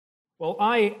Well,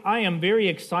 I am very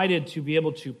excited to be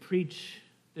able to preach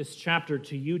this chapter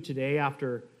to you today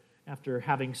after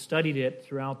having studied it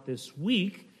throughout this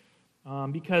week,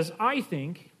 because I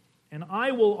think, and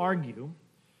I will argue,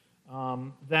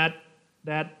 that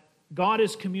God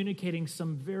is communicating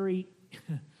some very,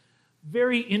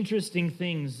 very interesting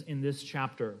things in this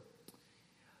chapter.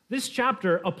 This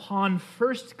chapter, upon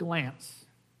first glance,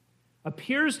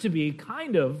 appears to be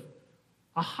kind of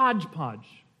a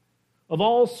hodgepodge of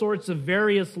all sorts of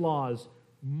various laws,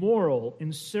 moral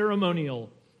and ceremonial,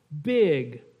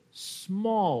 big,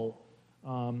 small,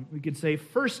 we could say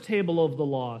first table of the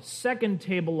law, second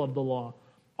table of the law,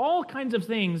 all kinds of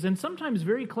things, and sometimes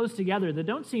very close together that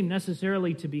don't seem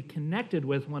necessarily to be connected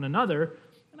with one another.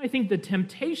 And I think the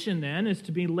temptation then is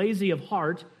to be lazy of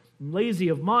heart and lazy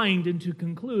of mind and to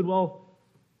conclude, well,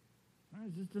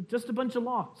 it's just a bunch of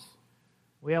laws.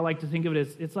 The way I like to think of it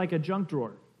is it's like a junk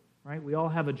drawer. Right? We all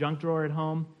have a junk drawer at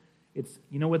home.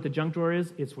 You know what the junk drawer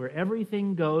is? It's where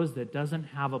everything goes that doesn't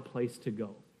have a place to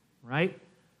go, right?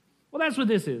 Well, that's what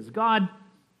this is. God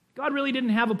really didn't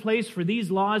have a place for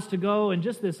these laws to go, and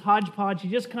just this hodgepodge, He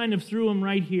just kind of threw them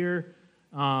right here,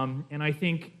 and I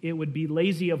think it would be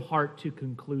lazy of heart to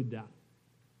conclude that.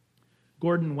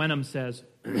 Gordon Wenham says,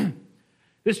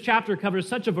 this chapter covers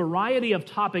such a variety of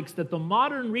topics that the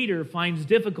modern reader finds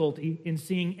difficulty in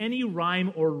seeing any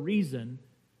rhyme or reason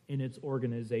in its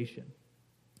organization.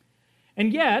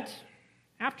 And yet,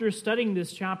 after studying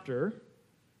this chapter,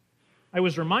 I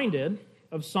was reminded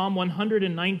of Psalm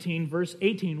 119, verse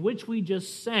 18, which we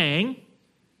just sang,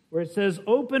 where it says,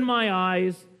 "Open my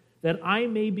eyes that I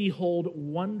may behold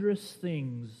wondrous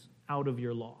things out of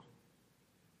your law."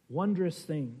 Wondrous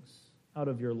things out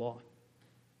of your law.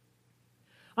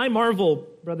 I marvel,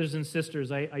 brothers and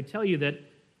sisters, I tell you that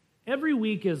every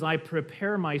week as I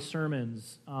prepare my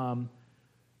sermons,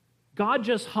 God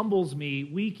just humbles me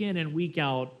week in and week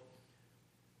out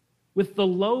with the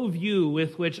low view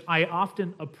with which I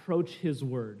often approach His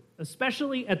Word,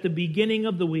 especially at the beginning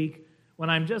of the week when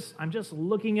I'm just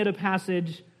looking at a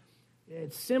passage.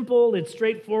 It's simple, it's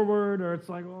straightforward, or it's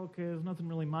like, well, okay, there's nothing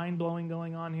really mind-blowing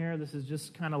going on here. This is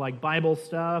just kind of like Bible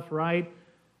stuff, right?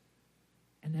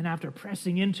 And then after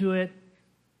pressing into it,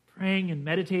 praying and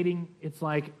meditating, it's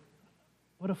like,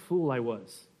 what a fool I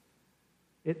was.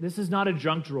 This is not a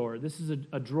junk drawer. This is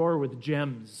a drawer with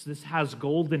gems. This has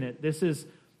gold in it. This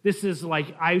is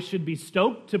like I should be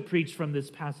stoked to preach from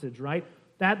this passage, right?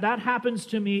 That happens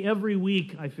to me every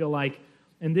week, I feel like,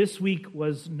 and this week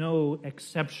was no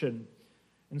exception.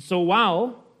 And so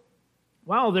while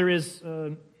there is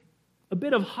a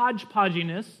bit of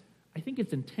hodgepodginess, I think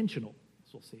it's intentional,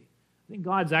 as we'll see. I think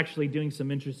God's actually doing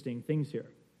some interesting things here.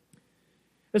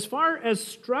 As far as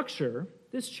structure,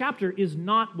 this chapter is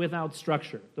not without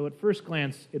structure, though at first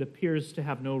glance it appears to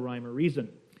have no rhyme or reason.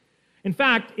 In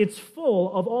fact, it's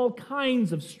full of all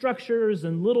kinds of structures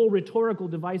and little rhetorical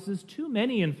devices, too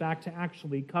many, in fact, to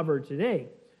actually cover today.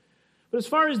 But as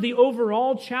far as the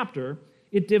overall chapter,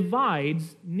 it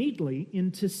divides neatly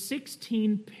into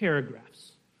 16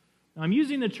 paragraphs. Now, I'm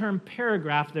using the term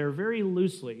paragraph there very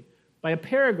loosely. By a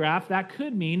paragraph, that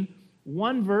could mean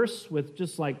one verse with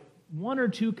just like one or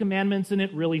two commandments in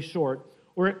it, really short,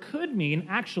 or it could mean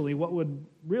actually what would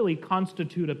really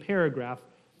constitute a paragraph,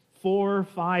 4 or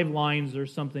 5 lines or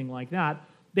something like that.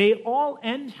 They all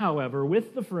end, however,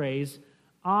 with the phrase,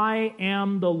 "I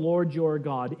am the Lord your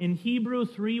God." In Hebrew,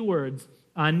 3 words,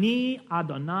 Ani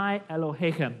Adonai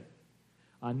Elohechem.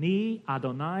 Ani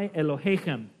Adonai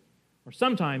Elohechem. Or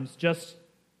sometimes just,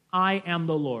 I am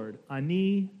the Lord.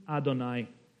 Ani Adonai.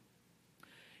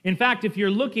 In fact, if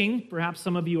you're looking, perhaps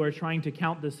some of you are trying to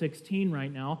count the 16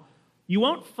 right now, you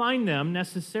won't find them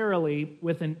necessarily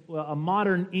with a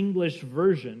modern English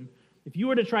version. If you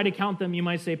were to try to count them, you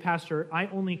might say, "Pastor, I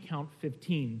only count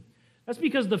 15. That's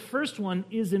because the first one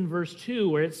is in verse 2,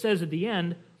 where it says at the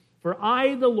end, "For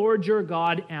I, the Lord your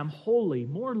God, am holy."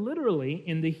 More literally,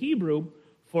 in the Hebrew,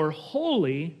 "For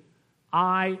holy,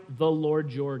 I, the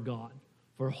Lord your God."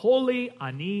 For holy,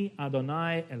 Ani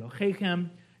Adonai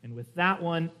Elohechem. And with that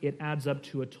one, it adds up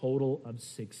to a total of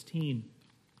 16.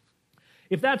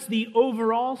 If that's the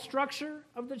overall structure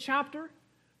of the chapter,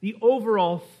 the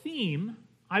overall theme,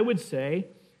 I would say,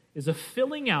 is a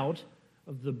filling out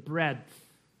of the breadth,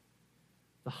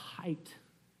 the height,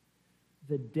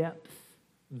 the depth,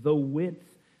 the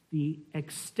width, the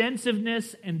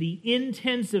extensiveness, and the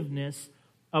intensiveness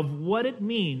of what it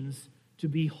means to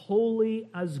be holy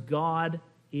as God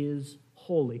is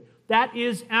holy. That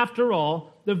is, after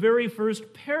all, the very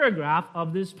first paragraph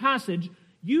of this passage.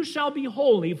 "You shall be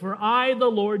holy, for I,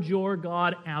 the Lord your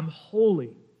God, am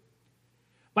holy."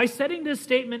 By setting this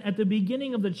statement at the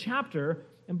beginning of the chapter,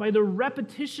 and by the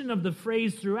repetition of the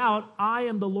phrase throughout, I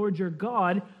am the Lord your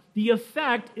God, the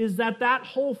effect is that that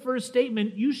whole first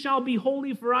statement, you shall be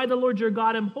holy for I, the Lord your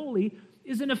God, am holy,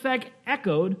 is in effect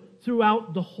echoed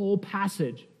throughout the whole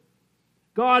passage.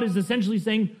 God is essentially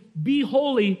saying, be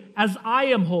holy as I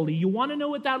am holy. You want to know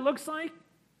what that looks like?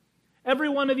 Every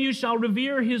one of you shall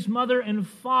revere his mother and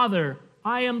father.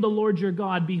 I am the Lord your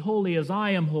God. Be holy as I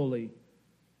am holy.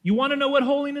 You want to know what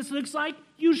holiness looks like?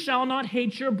 You shall not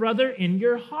hate your brother in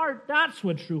your heart. That's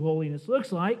what true holiness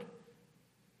looks like.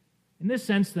 In this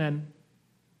sense, then,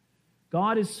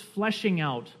 God is fleshing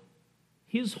out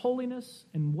his holiness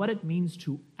and what it means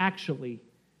to actually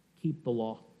keep the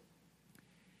law.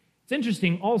 It's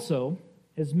interesting also,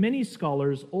 as many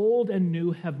scholars, old and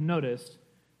new, have noticed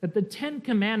that the Ten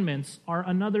Commandments are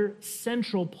another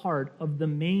central part of the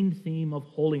main theme of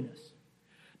holiness.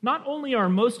 Not only are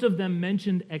most of them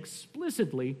mentioned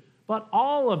explicitly, but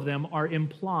all of them are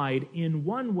implied in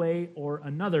one way or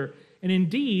another. And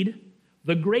indeed,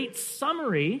 the great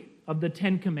summary of the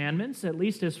Ten Commandments, at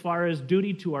least as far as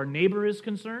duty to our neighbor is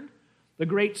concerned, the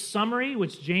great summary,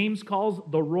 which James calls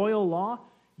the royal law,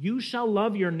 you shall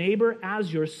love your neighbor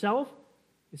as yourself,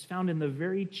 is found in the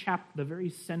very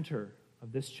center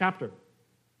of this chapter.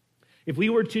 If we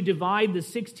were to divide the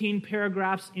 16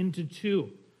 paragraphs into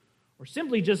two, or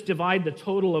simply just divide the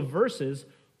total of verses,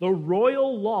 the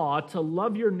royal law to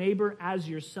love your neighbor as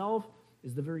yourself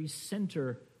is the very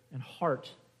center and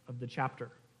heart of the chapter.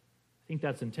 I think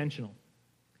that's intentional.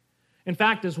 In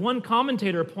fact, as one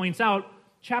commentator points out,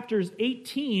 chapters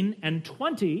 18 and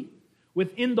 20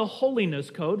 within the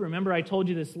Holiness Code, remember I told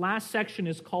you this last section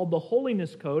is called the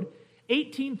Holiness Code,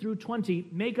 18 through 20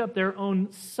 make up their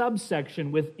own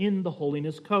subsection within the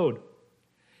Holiness Code.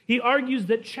 He argues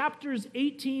that chapters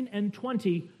 18 and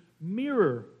 20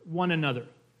 mirror one another,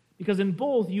 because in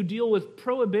both you deal with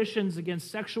prohibitions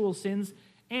against sexual sins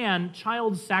and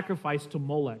child sacrifice to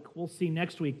Molech. We'll see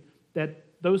next week that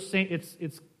those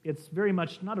it's very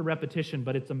much not a repetition,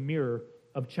 but it's a mirror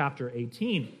of chapter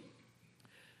 18.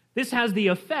 This has the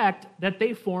effect that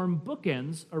they form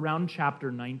bookends around chapter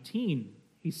 19.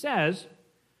 He says,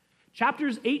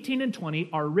 chapters 18 and 20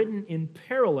 are written in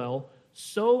parallel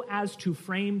so as to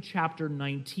frame chapter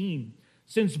 19,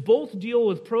 since both deal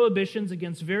with prohibitions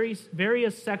against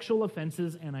various sexual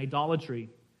offenses and idolatry.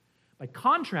 By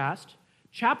contrast,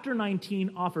 chapter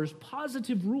 19 offers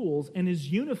positive rules and is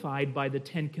unified by the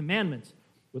Ten Commandments,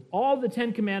 with all the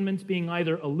Ten Commandments being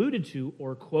either alluded to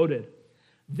or quoted.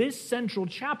 This central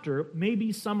chapter may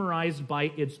be summarized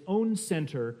by its own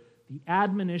center, the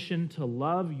admonition to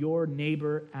love your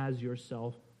neighbor as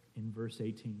yourself in verse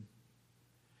 18.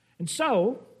 And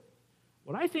so,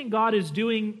 what I think God is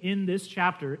doing in this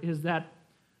chapter is that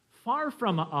far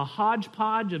from a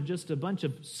hodgepodge of just a bunch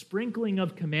of sprinkling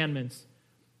of commandments,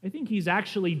 I think he's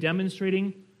actually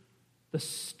demonstrating the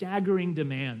staggering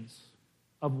demands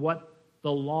of what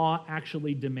the law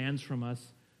actually demands from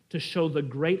us to show the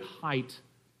great height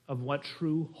of what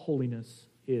true holiness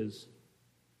is.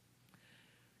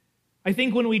 I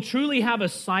think when we truly have a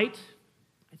sight,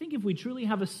 if we truly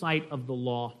have a sight of the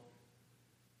law,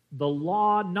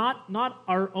 not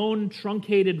our own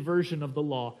truncated version of the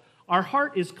law. Our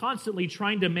heart is constantly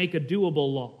trying to make a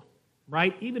doable law,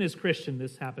 right? Even as Christian,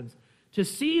 this happens. To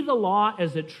see the law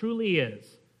as it truly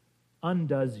is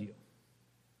undoes you.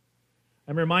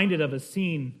 I'm reminded of a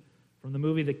scene from the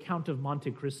movie The Count of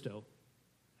Monte Cristo.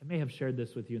 I may have shared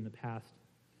this with you in the past.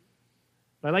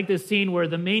 But I like this scene where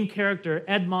the main character,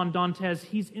 Edmond Dantes,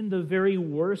 he's in the very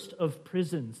worst of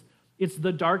prisons. It's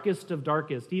the darkest of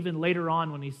darkest. Even later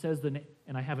on when he says the name,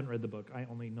 and I haven't read the book, I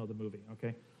only know the movie,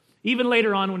 okay? Even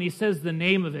later on when he says the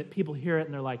name of it, people hear it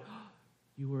and they're like, oh,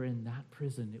 you were in that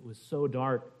prison. It was so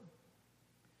dark.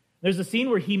 There's a scene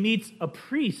where he meets a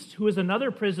priest who is another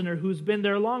prisoner who's been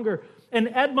there longer. And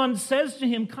Edmund says to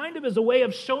him, kind of as a way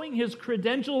of showing his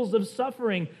credentials of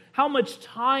suffering, how much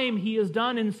time he has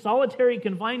done in solitary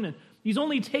confinement. He's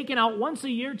only taken out once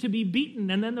a year to be beaten,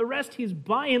 and then the rest he's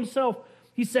by himself.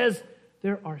 He says,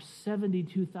 there are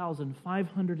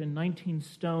 72,519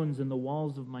 stones in the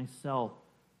walls of my cell.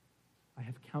 I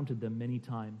have counted them many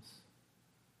times.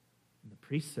 And the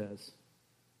priest says,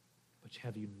 but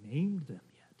have you named them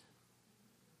yet?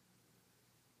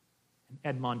 And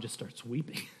Edmond just starts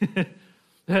weeping.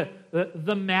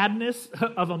 the madness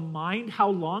of a mind, how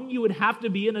long you would have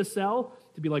to be in a cell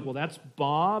to be like, well, that's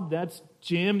Bob, that's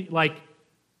Jim, like,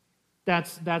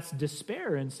 that's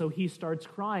despair. And so he starts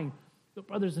crying. But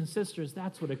brothers and sisters,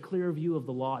 that's what a clear view of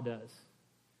the law does.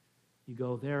 You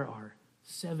go, there are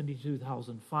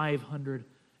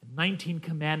 72,519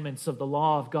 commandments of the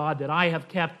law of God that I have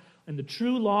kept, and the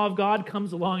true law of God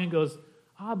comes along and goes,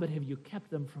 But have you kept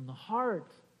them from the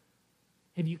heart?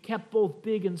 Have you kept both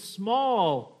big and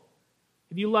small?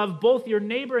 Have you loved both your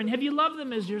neighbor, and have you loved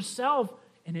them as yourself?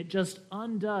 And it just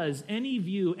undoes any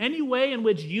view, any way in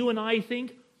which you and I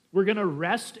think we're going to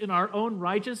rest in our own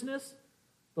righteousness.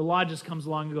 The law just comes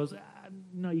along and goes,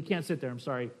 no, you can't sit there, I'm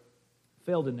sorry.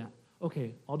 Failed in that.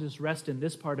 Okay, I'll just rest in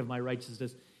this part of my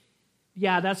righteousness.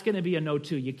 Yeah, that's going to be a no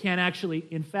too. You can't actually,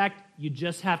 in fact, you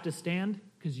just have to stand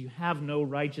because you have no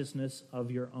righteousness of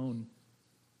your own.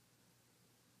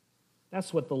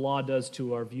 That's what the law does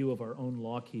to our view of our own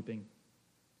law-keeping.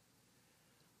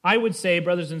 I would say,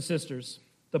 brothers and sisters,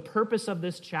 the purpose of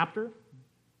this chapter,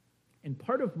 and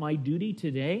part of my duty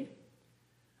today,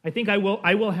 I think I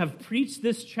will have preached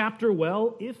this chapter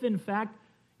well if, in fact,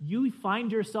 you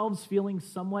find yourselves feeling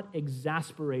somewhat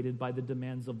exasperated by the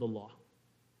demands of the law.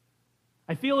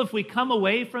 I feel if we come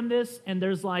away from this and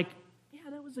there's like, yeah,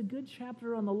 that was a good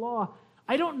chapter on the law,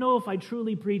 I don't know if I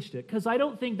truly preached it, because I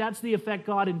don't think that's the effect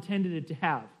God intended it to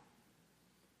have.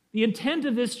 The intent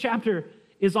of this chapter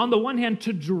is, on the one hand,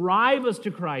 to drive us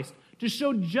to Christ, to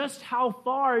show just how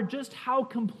far, just how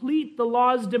complete the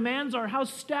law's demands are, how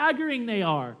staggering they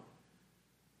are.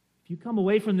 If you come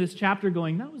away from this chapter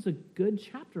going, that was a good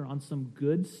chapter on some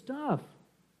good stuff,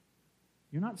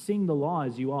 you're not seeing the law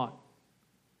as you ought.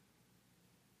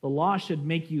 The law should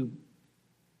make you,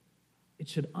 it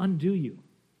should undo you.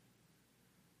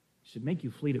 It should make you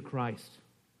flee to Christ,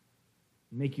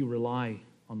 make you rely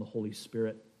on the Holy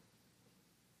Spirit.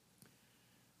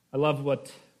 I love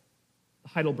what the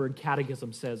Heidelberg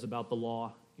Catechism says about the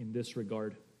law in this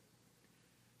regard.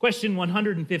 Question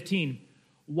 115.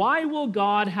 Why will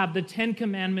God have the Ten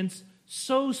Commandments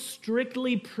so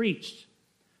strictly preached,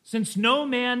 since no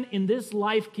man in this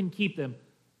life can keep them?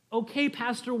 Okay,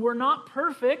 Pastor, we're not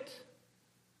perfect.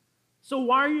 So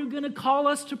why are you going to call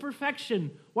us to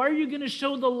perfection? Why are you going to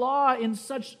show the law in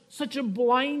such a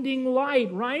blinding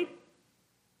light, right?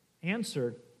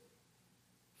 Answer.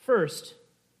 First,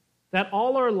 that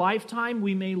all our lifetime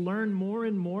we may learn more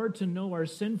and more to know our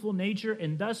sinful nature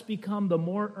and thus become the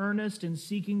more earnest in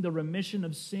seeking the remission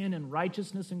of sin and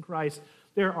righteousness in Christ.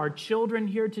 There are children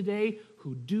here today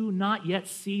who do not yet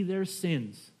see their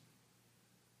sins,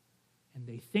 and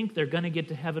they think they're going to get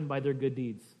to heaven by their good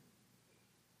deeds.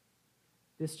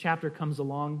 This chapter comes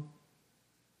along,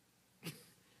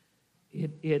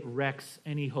 it wrecks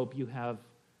any hope you have,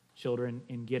 children,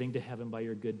 in getting to heaven by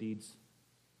your good deeds.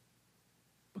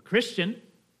 But Christian,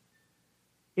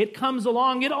 it comes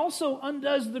along, it also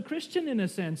undoes the Christian in a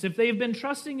sense. If they've been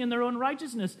trusting in their own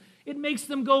righteousness, it makes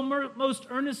them go most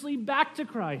earnestly back to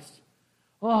Christ.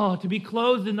 Oh, to be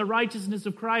clothed in the righteousness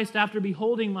of Christ after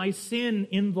beholding my sin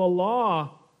in the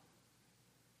law.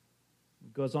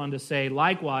 It goes on to say,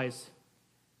 likewise,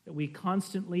 that we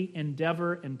constantly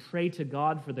endeavor and pray to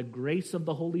God for the grace of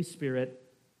the Holy Spirit,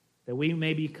 that we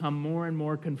may become more and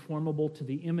more conformable to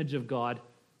the image of God,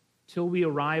 till we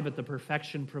arrive at the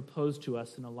perfection proposed to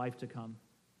us in a life to come.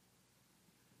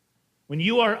 When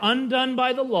you are undone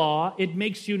by the law, it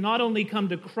makes you not only come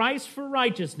to Christ for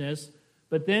righteousness,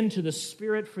 but then to the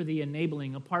Spirit for the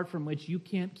enabling, apart from which you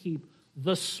can't keep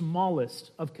the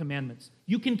smallest of commandments.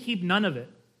 You can keep none of it,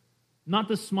 not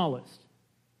the smallest,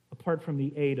 apart from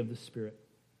the aid of the Spirit.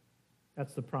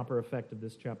 That's the proper effect of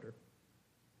this chapter.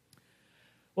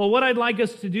 Well, what I'd like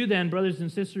us to do then, brothers and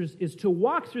sisters, is to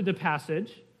walk through the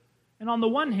passage, and on the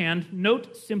one hand,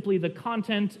 note simply the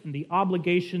content and the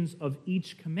obligations of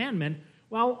each commandment,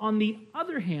 while on the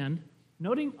other hand,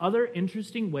 noting other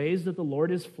interesting ways that the Lord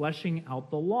is fleshing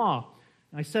out the law.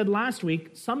 I said last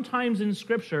week, sometimes in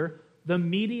Scripture, the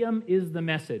medium is the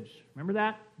message. Remember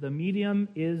that? The medium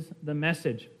is the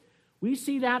message. We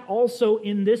see that also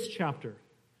in this chapter.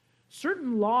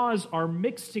 Certain laws are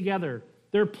mixed together.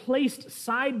 They're placed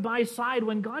side by side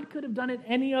when God could have done it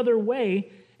any other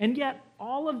way, and yet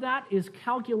all of that is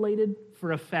calculated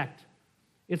for effect.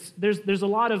 There's a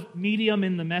lot of medium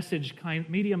through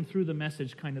the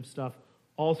message kind of stuff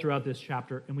all throughout this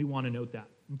chapter, and we want to note that.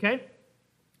 Okay?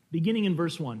 Beginning in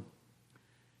verse 1.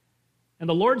 And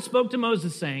the Lord spoke to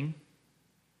Moses, saying,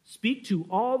 Speak to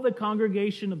all the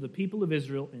congregation of the people of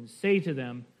Israel, and say to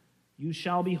them, You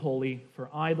shall be holy, for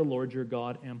I, the Lord your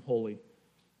God, am holy.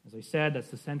 As I said, that's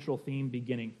the central theme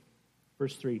beginning.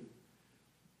 Verse 3.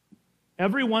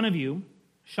 Every one of you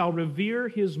shall revere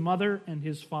his mother and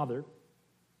his father,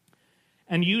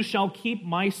 and you shall keep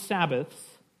my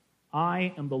Sabbaths.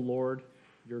 I am the Lord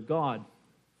your God.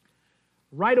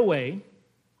 Right away,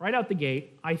 right out the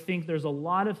gate, I think there's a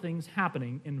lot of things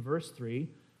happening in verse 3,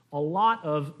 a lot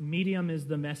of medium is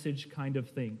the message kind of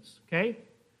things, okay?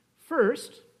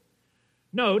 First,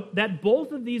 Note that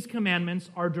both of these commandments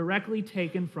are directly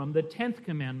taken from the 10th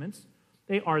commandments.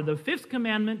 They are the 5th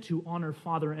commandment to honor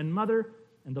father and mother,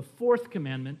 and the 4th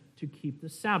commandment to keep the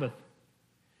Sabbath.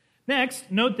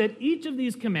 Next, note that each of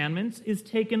these commandments is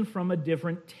taken from a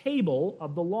different table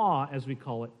of the law, as we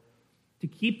call it. To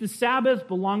keep the Sabbath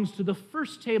belongs to the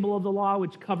first table of the law,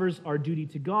 which covers our duty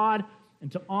to God,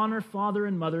 and to honor father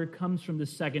and mother comes from the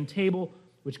second table,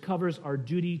 which covers our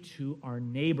duty to our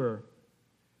neighbor.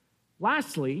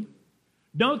 Lastly,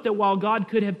 note that while God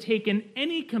could have taken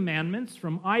any commandments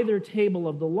from either table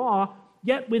of the law,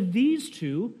 yet with these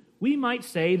two, we might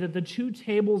say that the two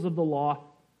tables of the law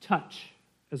touch,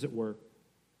 as it were.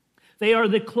 They are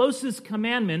the closest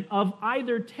commandment of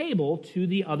either table to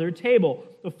the other table.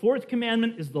 The 4th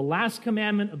commandment is the last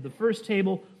commandment of the first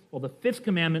table, while the 5th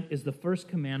commandment is the first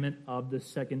commandment of the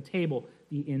second table.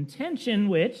 The intention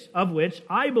of which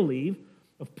I believe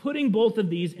of putting both of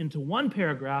these into one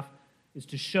paragraph is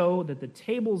to show that the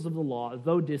tables of the law,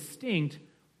 though distinct,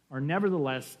 are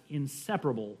nevertheless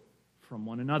inseparable from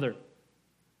one another.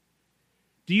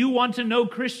 Do you want to know,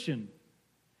 Christian,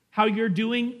 how you're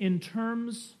doing in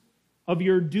terms of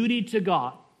your duty to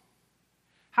God?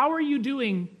 How are you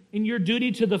doing in your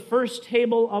duty to the first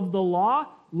table of the law,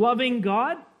 loving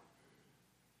God?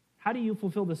 How do you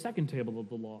fulfill the second table of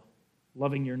the law,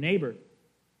 loving your neighbor?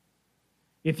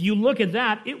 If you look at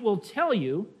that, it will tell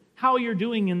you how you're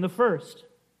doing in the first.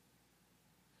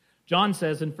 John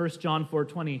says in 1 John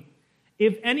 4:20,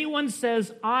 if anyone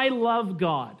says, I love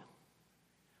God,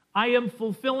 I am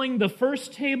fulfilling the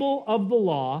first table of the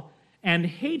law, and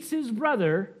hates his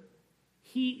brother,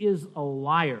 he is a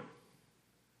liar.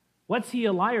 What's he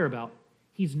a liar about?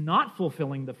 He's not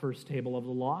fulfilling the first table of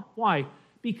the law. Why?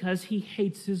 Because he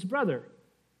hates his brother.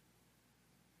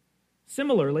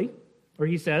 Similarly, or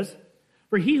he says,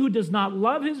 for he who does not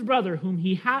love his brother whom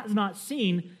he has not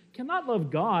seen cannot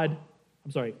love God.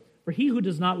 For he who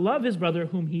does not love his brother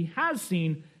whom he has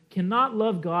seen cannot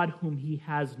love God whom he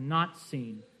has not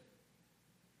seen.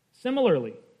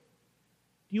 Similarly,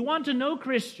 do you want to know,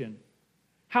 Christian,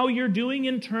 how you're doing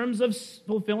in terms of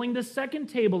fulfilling the second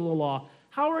table of the law?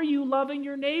 How are you loving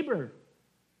your neighbor?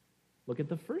 Look at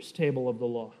the first table of the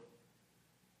law.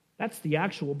 That's the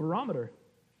actual barometer.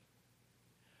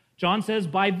 John says,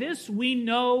 by this we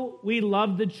know we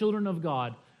love the children of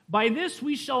God. By this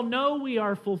we shall know we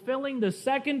are fulfilling the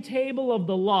second table of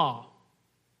the law.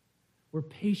 We're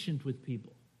patient with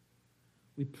people.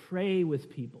 We pray with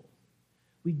people.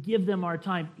 We give them our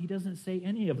time. He doesn't say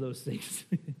any of those things.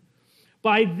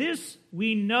 By this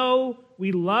we know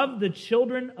we love the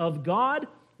children of God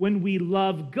when we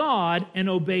love God and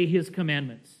obey his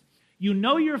commandments. You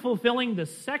know you're fulfilling the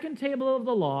second table of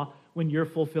the law when you're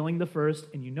fulfilling the first,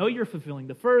 and you know you're fulfilling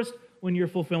the first when you're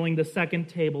fulfilling the second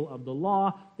table of the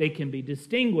law. They can be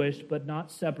distinguished but not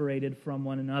separated from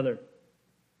one another.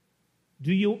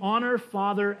 Do you honor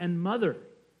father and mother?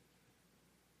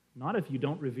 Not if you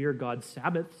don't revere God's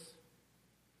Sabbaths.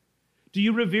 Do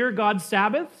you revere God's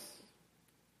Sabbaths?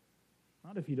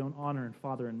 Not if you don't honor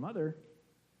father and mother.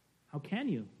 How can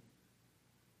you?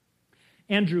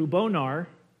 Andrew Bonar,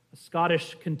 a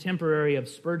Scottish contemporary of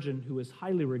Spurgeon who is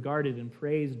highly regarded and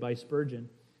praised by Spurgeon,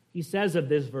 he says of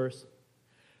this verse,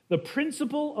 the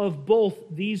principle of both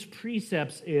these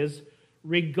precepts is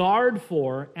regard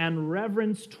for and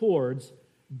reverence towards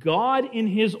God in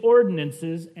his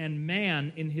ordinances and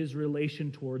man in his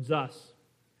relation towards us.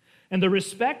 And the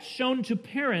respect shown to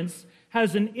parents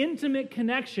has an intimate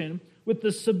connection with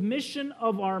the submission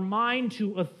of our mind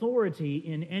to authority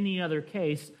in any other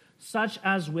case, such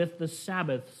as with the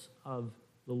Sabbaths of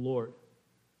the Lord.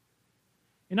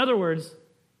 In other words,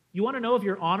 you want to know if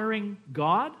you're honoring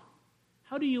God?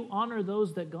 How do you honor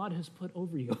those that God has put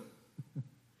over you?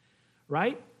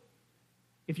 Right?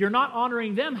 If you're not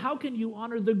honoring them, how can you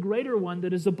honor the greater one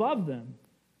that is above them?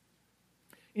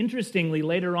 Interestingly,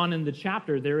 later on in the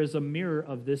chapter, there is a mirror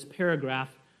of this paragraph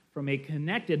from a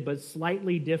connected but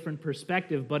slightly different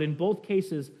perspective, but in both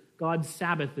cases, God's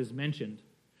Sabbath is mentioned.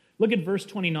 Look at verse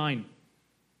 29.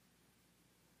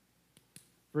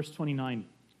 Verse 29.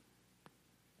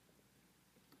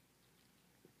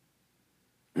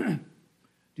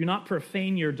 Do not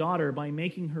profane your daughter by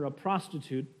making her a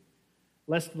prostitute,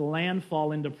 lest the land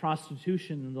fall into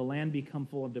prostitution and the land become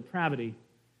full of depravity.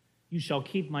 You shall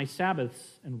keep my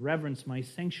Sabbaths and reverence my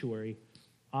sanctuary.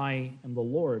 I am the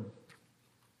Lord.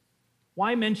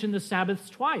 Why mention the Sabbaths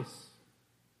twice?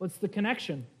 What's the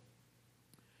connection?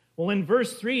 Well, in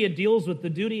verse 3, it deals with the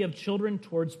duty of children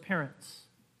towards parents,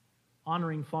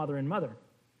 honoring father and mother.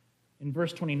 In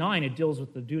verse 29, it deals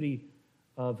with the duty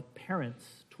of parents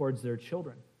towards their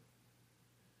children.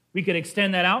 We could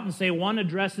extend that out and say one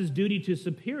addresses duty to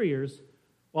superiors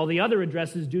while the other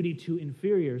addresses duty to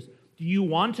inferiors. Do you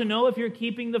want to know if you're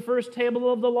keeping the first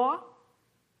table of the law?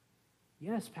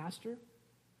 Yes, Pastor.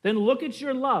 Then look at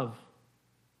your love.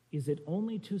 Is it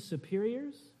only to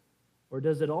superiors, or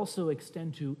does it also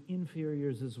extend to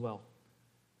inferiors as well?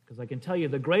 Because I can tell you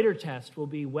the greater test will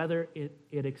be whether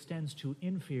it extends to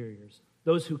inferiors,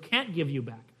 those who can't give you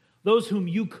back, those whom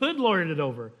you could lord it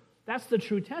over. That's the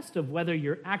true test of whether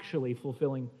you're actually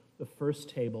fulfilling the first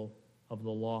table of the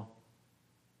law.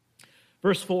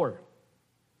 Verse 4.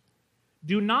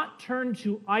 Do not turn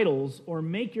to idols or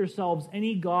make yourselves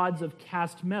any gods of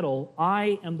cast metal.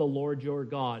 I am the Lord your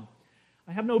God.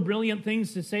 I have no brilliant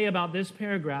things to say about this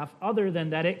paragraph other than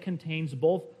that it contains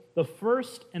both the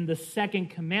first and the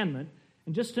second commandment.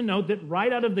 And just to note that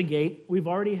right out of the gate, we've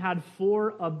already had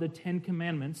 4 of the 10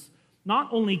 commandments, not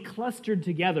only clustered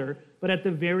together, but at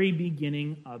the very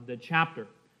beginning of the chapter.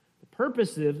 The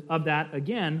purpose of that,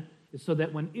 again, is so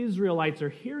that when Israelites are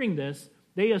hearing this,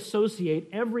 they associate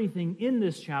everything in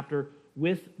this chapter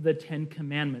with the 10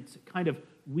 commandments. It kind of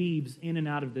weaves in and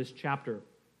out of this chapter.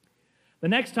 The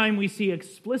next time we see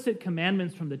explicit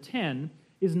commandments from the 10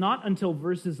 is not until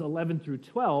verses 11 through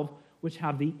 12, which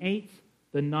have the 8th,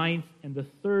 the 9th, and the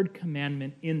 3rd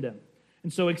commandment in them.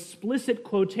 And so explicit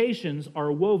quotations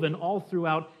are woven all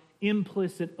throughout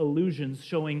implicit allusions,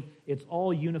 showing it's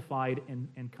all unified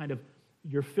and kind of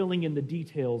you're filling in the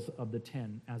details of the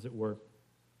 10, as it were.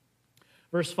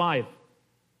 Verse 5.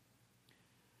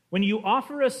 When you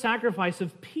offer a sacrifice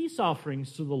of peace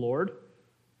offerings to the Lord,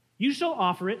 you shall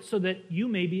offer it so that you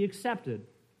may be accepted.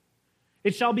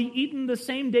 It shall be eaten the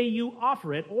same day you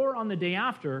offer it, or on the day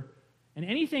after, and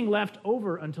anything left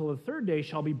over until the 3rd day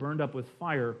shall be burned up with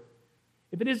fire.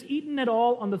 If it is eaten at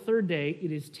all on the 3rd day,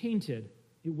 it is tainted.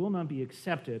 It will not be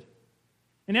accepted.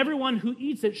 And everyone who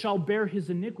eats it shall bear his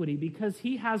iniquity, because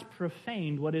he has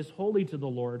profaned what is holy to the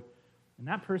Lord, and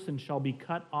that person shall be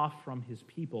cut off from his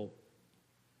people.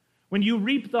 When you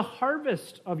reap the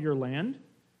harvest of your land,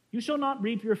 you shall not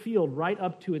reap your field right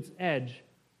up to its edge,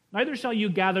 neither shall you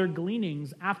gather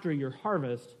gleanings after your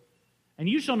harvest, and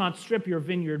you shall not strip your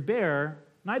vineyard bare,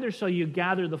 neither shall you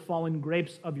gather the fallen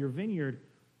grapes of your vineyard.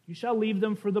 You shall leave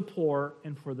them for the poor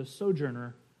and for the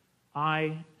sojourner.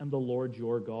 I am the Lord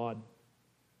your God.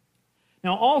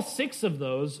 Now, all 6 of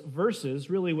those verses,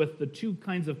 really with the 2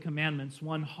 kinds of commandments,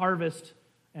 one harvest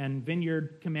and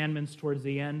vineyard commandments towards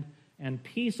the end, and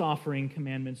peace offering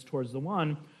commandments towards the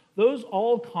one, those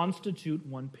all constitute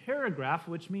one paragraph,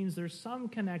 which means there's some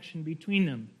connection between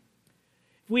them.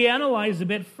 If we analyze a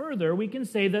bit further, we can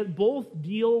say that both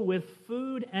deal with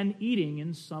food and eating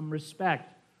in some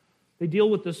respect. They deal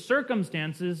with the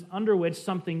circumstances under which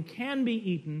something can be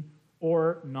eaten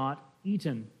or not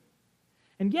eaten.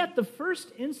 And yet the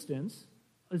first instance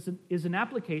is an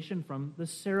application from the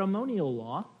ceremonial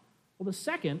law, while the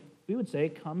second, we would say,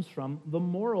 comes from the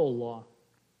moral law.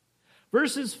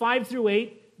 Verses 5 through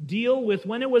 8 deal with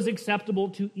when it was acceptable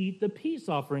to eat the peace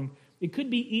offering. It could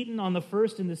be eaten on the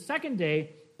 1st and the 2nd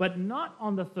day, but not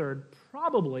on the 3rd,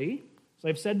 probably, as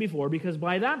I've said before, because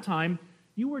by that time,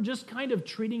 you were just kind of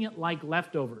treating it like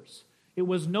leftovers. It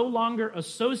was no longer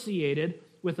associated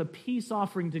with a peace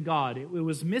offering to God. It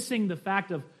was missing the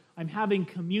fact of, I'm having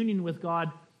communion with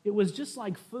God. It was just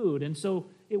like food, and so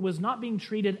it was not being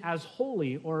treated as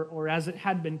holy or as it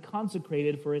had been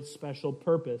consecrated for its special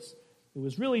purpose. It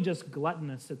was really just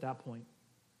gluttonous at that point.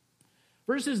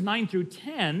 Verses 9 through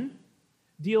 10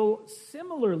 deal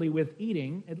similarly with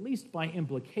eating, at least by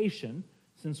implication,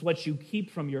 since what you keep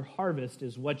from your harvest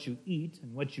is what you eat,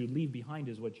 and what you leave behind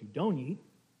is what you don't eat.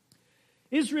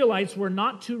 Israelites were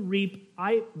not to reap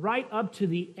right up to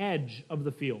the edge of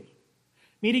the field,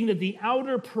 meaning that the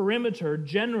outer perimeter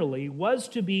generally was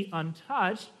to be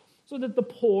untouched so that the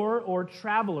poor or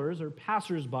travelers or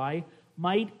passersby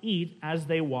might eat as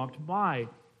they walked by.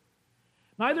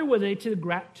 Neither were they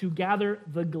to gather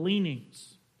the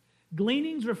gleanings.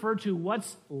 Gleanings refer to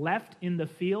what's left in the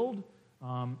field,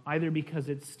 either because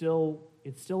it's still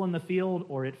in the field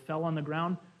or it fell on the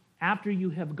ground, after you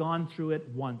have gone through it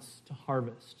once to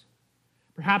harvest.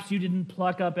 Perhaps you didn't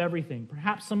pluck up everything.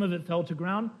 Perhaps some of it fell to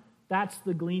ground. That's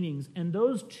the gleanings. And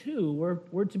those too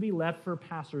were to be left for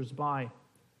passersby.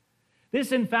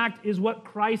 This, in fact, is what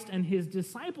Christ and his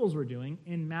disciples were doing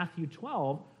in Matthew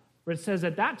 12, where it says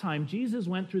at that time, Jesus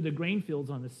went through the grain fields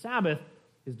on the Sabbath.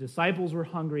 His disciples were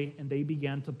hungry, and they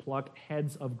began to pluck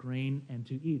heads of grain and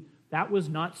to eat. That was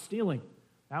not stealing.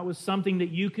 That was something that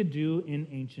you could do in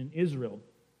ancient Israel.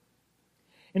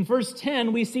 In verse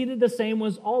 10, we see that the same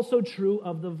was also true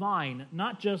of the vine,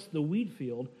 not just the wheat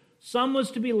field. Some was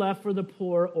to be left for the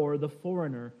poor or the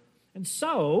foreigner. And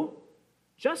so,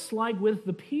 just like with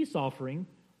the peace offering,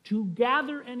 to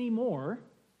gather anymore,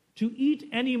 to eat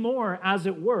anymore, as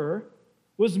it were,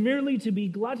 was merely to be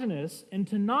gluttonous and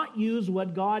to not use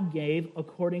what God gave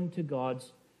according to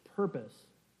God's purpose.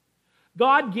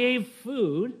 God gave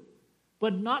food,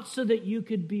 but not so that you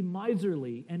could be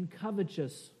miserly and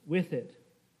covetous with it.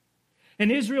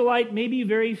 An Israelite may be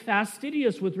very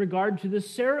fastidious with regard to the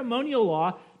ceremonial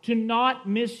law to not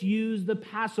misuse the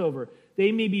Passover.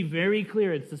 They may be very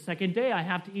clear. It's the second day, I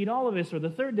have to eat all of this, or the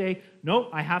third day, no,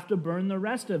 I have to burn the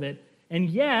rest of it. And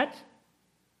yet,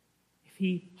 if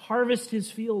he harvests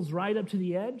his fields right up to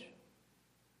the edge,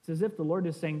 it's as if the Lord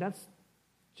is saying, that's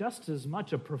just as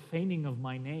much a profaning of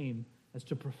my name as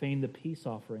to profane the peace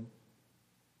offering.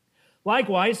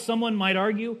 Likewise, someone might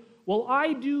argue, well,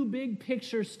 I do big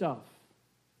picture stuff.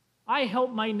 I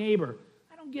help my neighbor.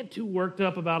 I don't get too worked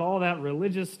up about all that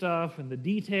religious stuff and the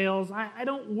details. I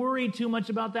don't worry too much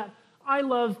about that. I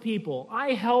love people.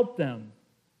 I help them.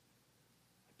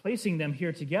 Placing them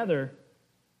here together,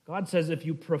 God says if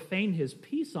you profane his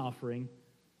peace offering,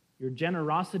 your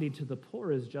generosity to the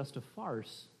poor is just a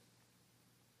farce.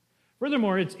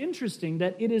 Furthermore, it's interesting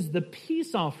that it is the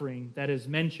peace offering that is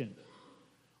mentioned.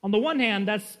 On the one hand,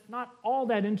 that's not all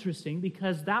that interesting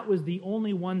because that was the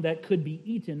only one that could be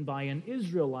eaten by an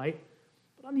Israelite.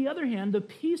 But on the other hand, the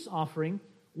peace offering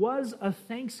was a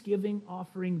thanksgiving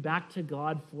offering back to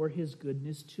God for his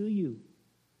goodness to you.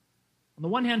 On the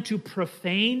one hand, to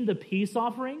profane the peace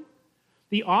offering,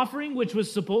 the offering which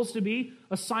was supposed to be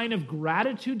a sign of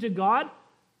gratitude to God,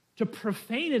 to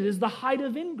profane it is the height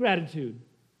of ingratitude.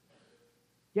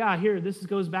 Yeah, here, this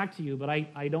goes back to you, but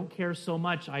I don't care so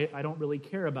much. I don't really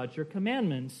care about your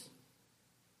commandments.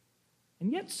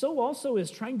 And yet, so also is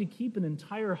trying to keep an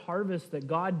entire harvest that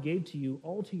God gave to you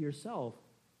all to yourself.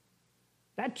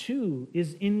 That too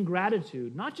is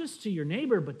ingratitude, not just to your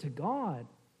neighbor, but to God.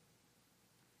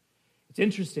 It's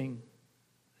interesting.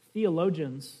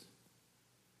 Theologians,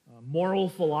 moral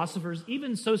philosophers,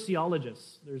 even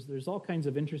sociologists, there's all kinds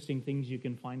of interesting things you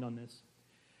can find on this.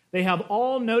 They have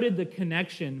all noted the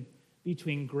connection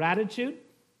between gratitude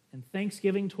and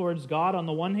thanksgiving towards God on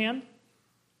the one hand,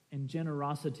 and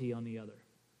generosity on the other.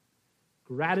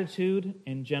 Gratitude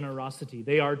and generosity.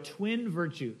 They are twin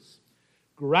virtues.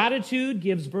 Gratitude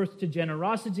gives birth to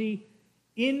generosity,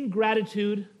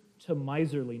 ingratitude to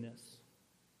miserliness.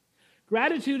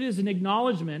 Gratitude is an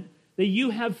acknowledgement that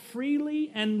you have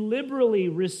freely and liberally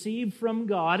received from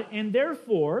God, and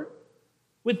therefore,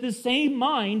 with the same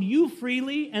mind, you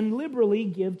freely and liberally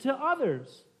give to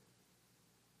others.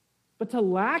 But to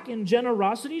lack in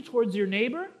generosity towards your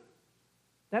neighbor,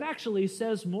 that actually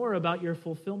says more about your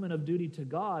fulfillment of duty to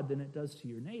God than it does to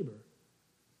your neighbor.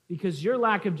 Because your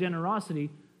lack of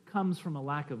generosity comes from a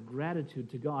lack of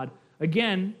gratitude to God.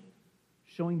 Again,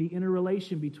 showing the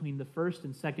interrelation between the first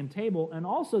and second table, and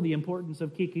also the importance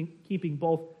of keeping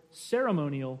both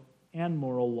ceremonial and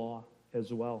moral law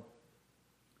as well.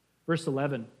 Verse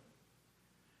 11,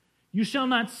 you shall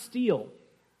not steal.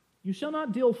 You shall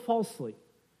not deal falsely.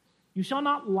 You shall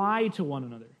not lie to one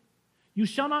another. You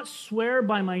shall not swear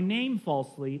by my name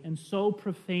falsely, and so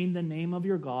profane the name of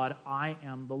your God. I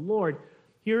am the Lord.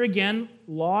 Here again,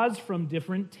 laws from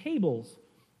different tables.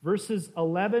 Verses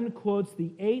 11 quotes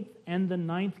the 8th and the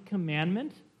 9th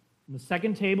commandment from the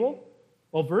second table,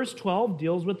 while verse 12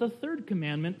 deals with the 3rd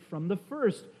commandment from the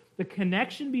 1st. The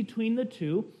connection between the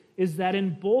two is that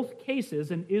in both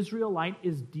cases, an Israelite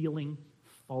is dealing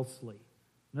falsely.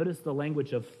 Notice the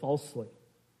language of falsely.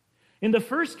 In the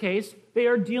first case, they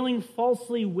are dealing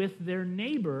falsely with their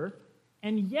neighbor,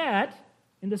 and yet,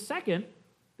 in the second,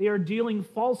 they are dealing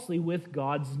falsely with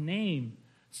God's name,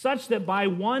 such that by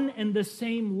one and the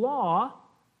same law,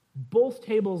 both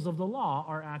tables of the law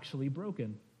are actually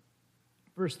broken.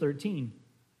 Verse 13,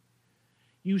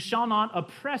 you shall not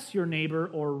oppress your neighbor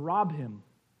or rob him.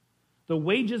 The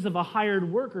wages of a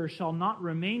hired worker shall not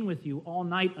remain with you all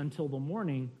night until the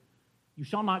morning. You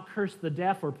shall not curse the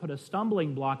deaf or put a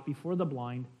stumbling block before the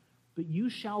blind, but you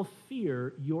shall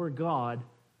fear your God.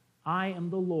 I am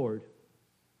the Lord.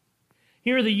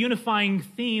 Here, the unifying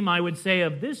theme, I would say,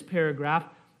 of this paragraph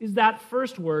is that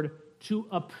first word, to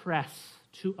oppress,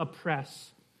 to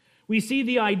oppress. We see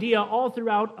the idea all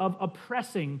throughout of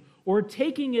oppressing or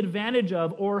taking advantage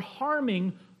of or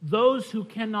harming those who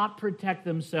cannot protect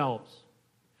themselves.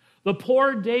 The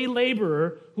poor day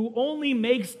laborer who only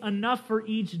makes enough for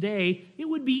each day, it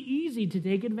would be easy to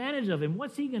take advantage of him.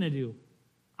 What's he going to do?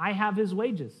 I have his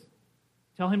wages.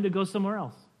 Tell him to go somewhere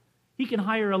else. He can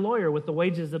hire a lawyer with the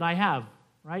wages that I have,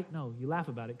 right? No, you laugh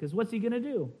about it, because what's he going to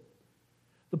do?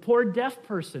 The poor deaf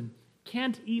person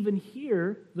can't even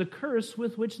hear the curse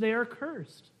with which they are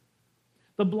cursed.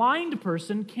 The blind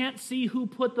person can't see who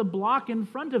put the block in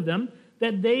front of them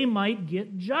that they might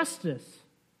get justice.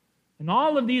 In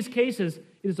all of these cases,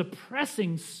 it is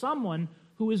oppressing someone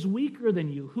who is weaker than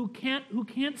you, who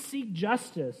can't seek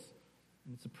justice.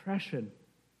 And it's oppression.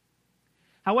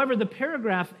 However, the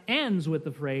paragraph ends with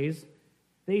the phrase,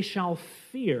 they shall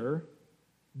fear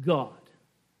God.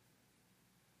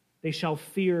 They shall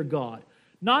fear God.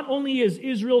 Not only is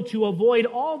Israel to avoid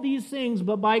all these things,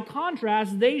 but by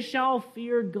contrast, they shall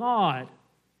fear God.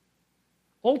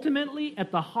 Ultimately,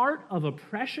 at the heart of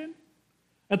oppression,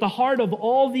 at the heart of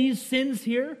all these sins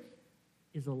here,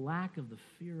 is a lack of the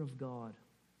fear of God.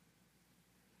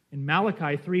 In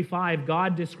Malachi 3:5,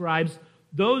 God describes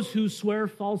those who swear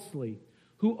falsely,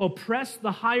 who oppress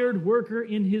the hired worker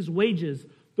in his wages,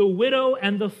 the widow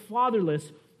and the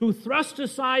fatherless, who thrust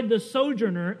aside the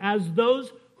sojourner as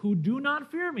those who do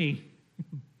not fear me.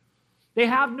 They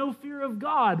have no fear of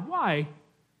God. Why?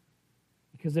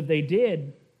 Because if they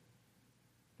did,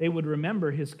 they would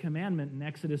remember his commandment in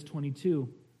Exodus 22.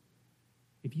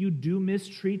 If you do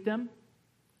mistreat them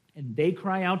and they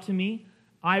cry out to me,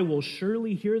 I will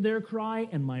surely hear their cry,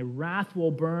 and my wrath will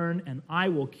burn, and I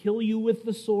will kill you with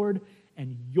the sword,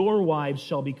 and your wives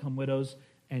shall become widows,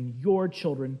 and your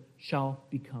children shall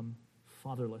become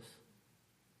fatherless.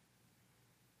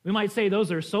 We might say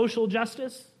those are social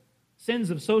justice,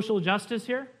 sins of social justice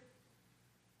here.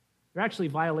 They're actually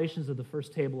violations of the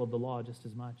first table of the law just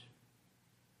as much.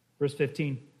 Verse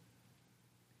 15.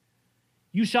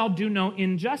 You shall do no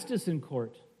injustice in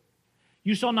court.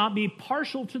 You shall not be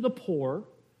partial to the poor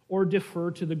or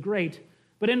defer to the great,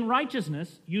 but in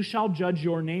righteousness you shall judge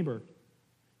your neighbor.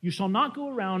 You shall not go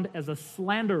around as a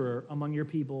slanderer among your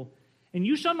people, and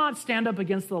you shall not stand up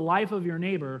against the life of your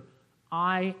neighbor.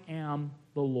 I am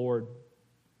the Lord.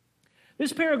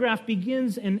 This paragraph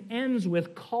begins and ends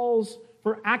with calls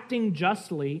for acting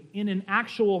justly in an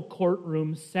actual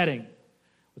courtroom setting.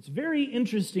 What's very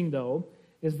interesting, though,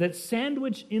 is that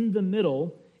sandwiched in the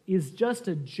middle is just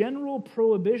a general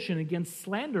prohibition against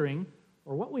slandering,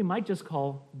 or what we might just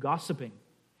call gossiping.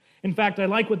 In fact, I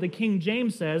like what the King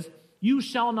James says, you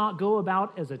shall not go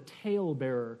about as a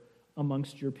talebearer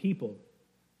amongst your people.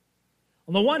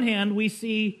 On the one hand, we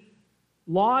see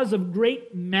laws of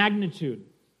great magnitude.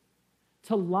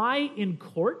 To lie in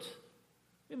court,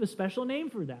 we have a special name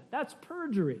for that. That's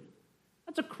perjury.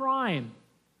 That's a crime.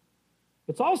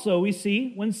 It's also, we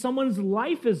see, when someone's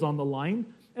life is on the line,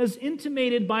 as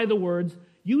intimated by the words,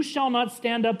 you shall not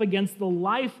stand up against the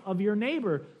life of your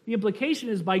neighbor. The implication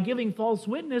is by giving false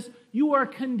witness, you are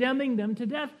condemning them to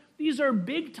death. These are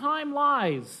big-time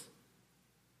lies.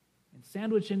 And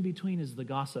sandwiched in between is the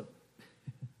gossip.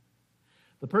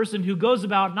 The person who goes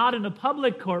about not in a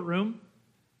public courtroom,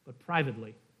 but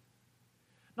privately.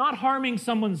 Not harming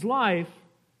someone's life,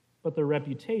 but their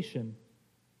reputation.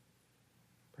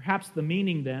 Perhaps the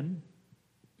meaning then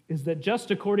is that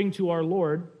just according to our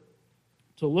Lord,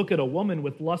 to look at a woman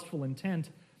with lustful intent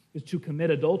is to commit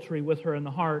adultery with her in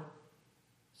the heart,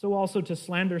 so also to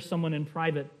slander someone in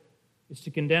private is to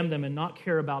condemn them and not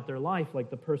care about their life like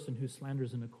the person who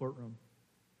slanders in a courtroom.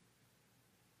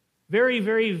 Very,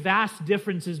 very vast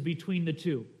differences between the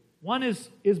two. One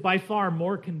is by far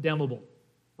more condemnable,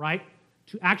 right?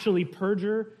 To actually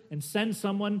perjure and send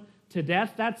someone to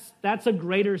death, that's a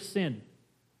greater sin.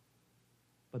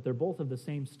 But they're both of the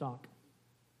same stock.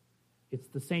 It's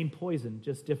the same poison,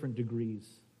 just different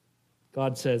degrees.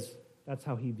 God says that's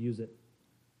how he views it.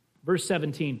 Verse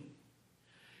 17.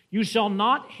 You shall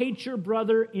not hate your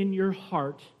brother in your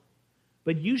heart,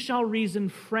 but you shall reason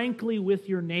frankly with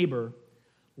your neighbor,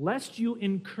 lest you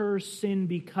incur sin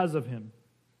because of him.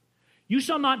 You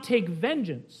shall not take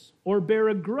vengeance or bear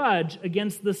a grudge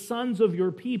against the sons of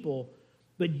your people,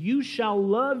 but you shall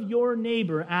love your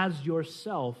neighbor as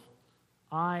yourself.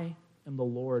 I am the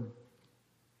Lord.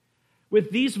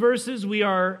 With these verses, we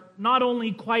are not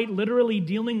only quite literally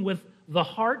dealing with the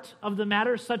heart of the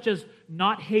matter, such as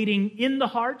not hating in the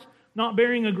heart, not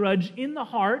bearing a grudge in the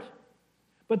heart,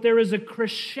 but there is a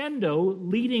crescendo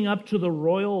leading up to the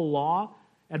royal law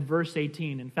at verse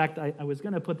 18. In fact, I was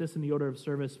going to put this in the order of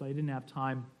service, but I didn't have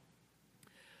time.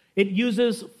 It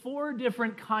uses 4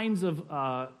 different kinds of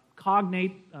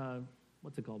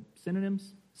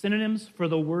synonyms for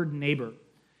the word neighbor.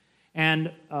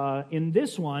 And in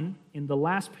this one, in the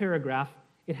last paragraph,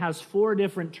 it has 4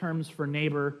 different terms for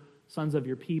neighbor, sons of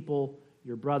your people,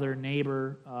 your brother,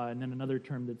 neighbor, and then another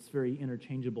term that's very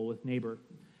interchangeable with neighbor.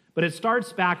 But it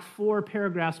starts back 4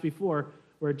 paragraphs before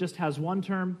where it just has one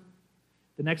term,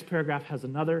 the next paragraph has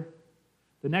another,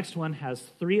 the next one has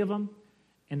 3 of them,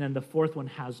 and then the 4th one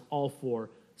has all 4,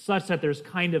 such that there's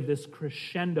kind of this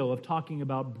crescendo of talking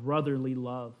about brotherly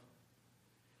love.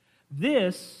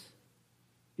 This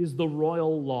is the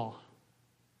royal law.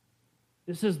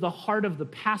 This is the heart of the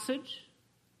passage.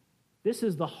 This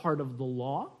is the heart of the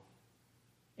law.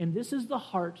 And this is the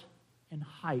heart and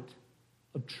height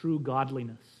of true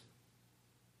godliness.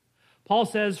 Paul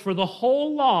says, for the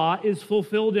whole law is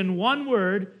fulfilled in one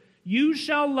word, you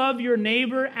shall love your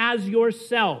neighbor as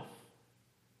yourself.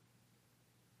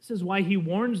 This is why he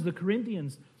warns the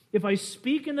Corinthians, if I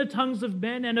speak in the tongues of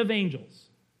men and of angels,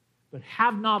 but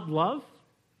have not love,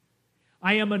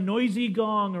 I am a noisy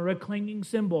gong or a clanging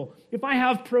cymbal. If I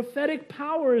have prophetic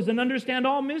powers and understand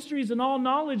all mysteries and all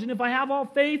knowledge, and if I have all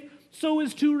faith so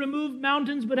as to remove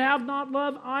mountains but have not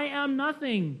love, I am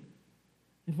nothing.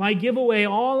 If I give away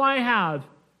all I have,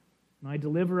 and I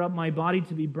deliver up my body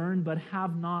to be burned but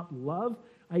have not love,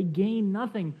 I gain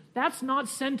nothing. That's not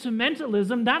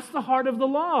sentimentalism. That's the heart of the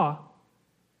law.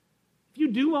 If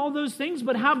you do all those things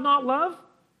but have not love,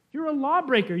 you're a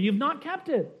lawbreaker. You've not kept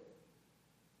it.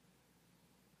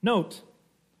 Note,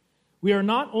 we are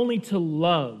not only to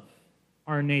love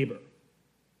our neighbor,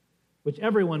 which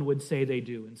everyone would say they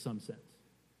do in some sense.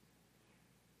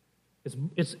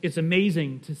 It's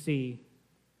amazing to see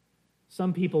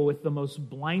some people with the most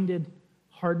blinded,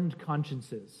 hardened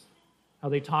consciences, how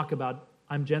they talk about,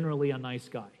 I'm generally a nice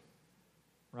guy,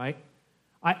 right?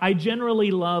 I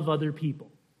generally love other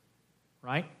people,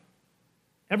 right?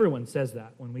 Everyone says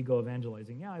that when we go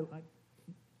evangelizing. Yeah,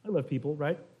 I love people,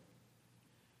 right?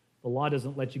 The law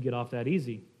doesn't let you get off that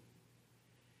easy.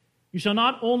 You shall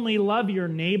not only love your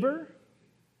neighbor,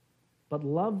 but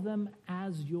love them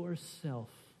as yourself.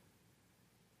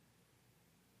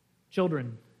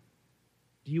 Children,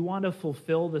 do you want to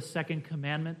fulfill the second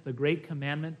commandment, the great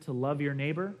commandment to love your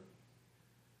neighbor?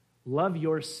 Love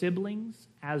your siblings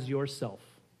as yourself.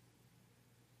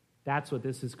 That's what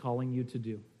this is calling you to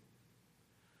do.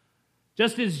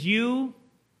 Just as you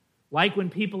like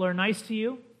when people are nice to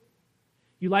you,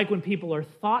 you like when people are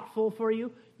thoughtful for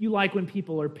you, you like when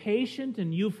people are patient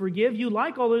and you forgive, you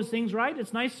like all those things, right?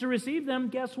 It's nice to receive them.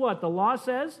 Guess what? The law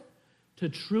says to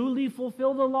truly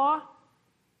fulfill the law,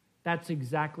 that's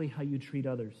exactly how you treat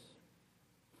others.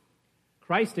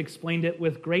 Christ explained it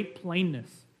with great plainness.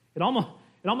 How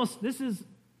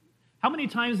many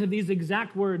times have these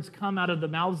exact words come out of the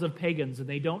mouths of pagans and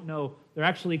they don't know they're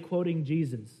actually quoting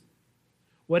Jesus?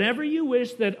 Whatever you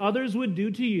wish that others would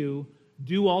do to you,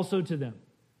 do also to them.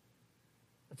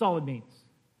 That's all it means.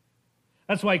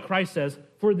 That's why Christ says,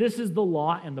 for this is the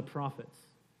law and the prophets.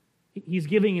 He's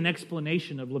giving an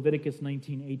explanation of Leviticus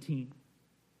 19:18.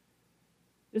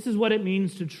 This is what it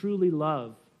means to truly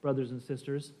love, brothers and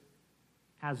sisters,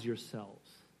 as yourselves.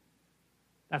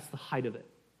 That's the height of it.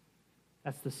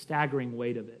 That's the staggering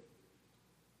weight of it.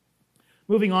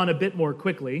 Moving on a bit more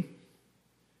quickly,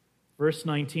 verse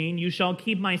 19, you shall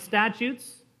keep my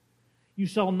statutes. You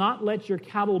shall not let your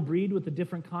cattle breed with a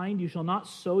different kind. You shall not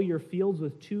sow your fields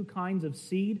with two kinds of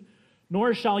seed,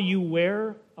 nor shall you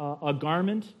wear a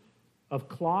garment of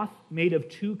cloth made of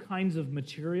two kinds of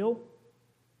material.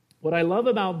 What I love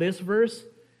about this verse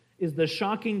is the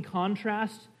shocking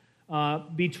contrast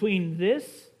between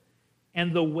this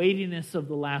and the weightiness of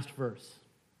the last verse.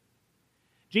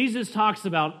 Jesus talks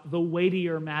about the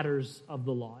weightier matters of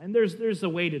the law. And there's a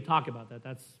way to talk about that.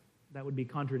 That would be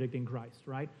contradicting Christ,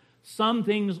 right? Some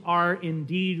things are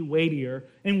indeed weightier.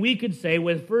 And we could say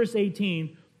with verse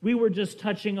 18, we were just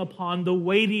touching upon the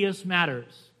weightiest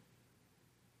matters.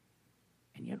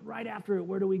 And yet right after it,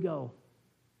 where do we go?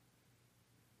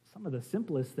 Some of the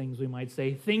simplest things we might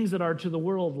say, things that are to the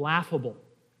world laughable.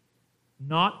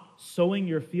 Not sowing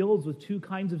your fields with two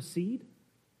kinds of seed.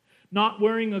 Not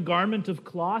wearing a garment of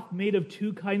cloth made of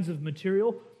two kinds of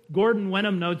material. Gordon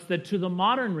Wenham notes that to the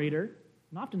modern reader,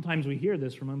 and oftentimes we hear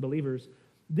this from unbelievers,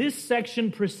 this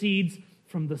section proceeds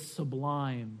from the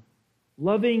sublime,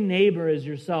 loving neighbor as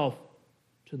yourself,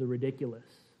 to the ridiculous.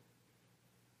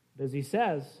 But as he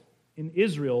says, in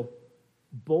Israel,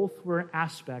 both were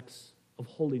aspects of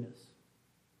holiness.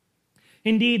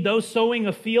 Indeed, those sowing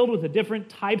a field with the different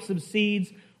types of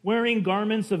seeds, wearing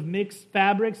garments of mixed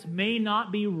fabrics, may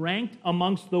not be ranked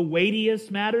amongst the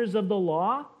weightiest matters of the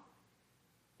law.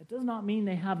 It does not mean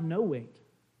they have no weight.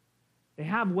 They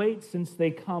have weight since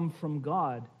they come from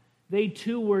God. They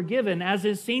too were given, as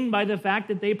is seen by the fact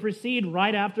that they proceed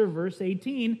right after verse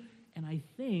 18, and I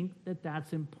think that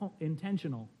that's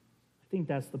intentional. I think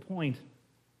that's the point.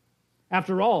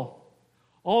 After all,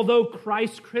 although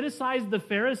Christ criticized the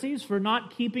Pharisees for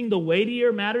not keeping the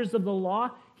weightier matters of the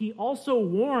law, he also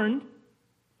warned,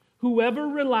 whoever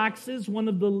relaxes one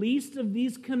of the least of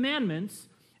these commandments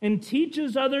and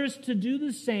teaches others to do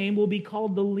the same will be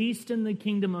called the least in the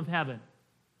kingdom of heaven.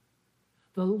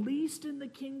 The least in the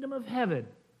kingdom of heaven.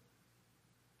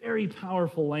 Very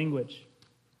powerful language.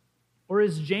 Or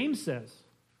as James says,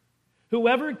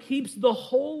 whoever keeps the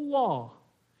whole law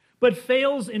but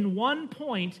fails in one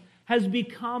point has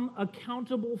become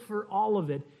accountable for all of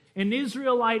it. An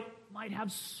Israelite might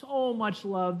have so much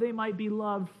love. They might be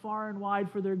loved far and wide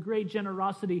for their great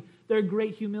generosity, their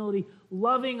great humility,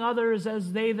 loving others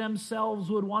as they themselves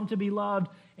would want to be loved.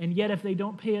 And yet if they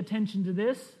don't pay attention to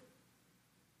this,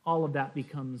 all of that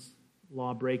becomes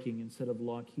law-breaking instead of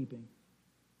law-keeping.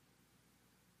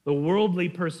 The worldly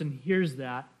person hears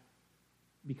that,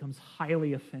 becomes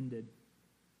highly offended.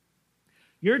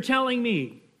 You're telling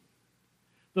me,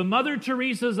 the Mother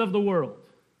Teresas of the world,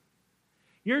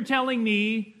 you're telling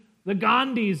me the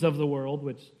Gandhis of the world,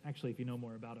 which actually if you know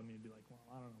more about them, you'd be like, well,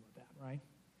 I don't know about that, right?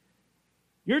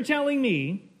 You're telling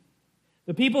me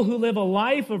the people who live a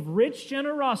life of rich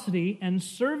generosity and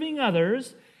serving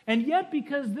others, and yet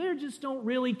because they just don't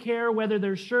really care whether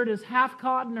their shirt is half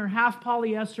cotton or half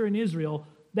polyester in Israel,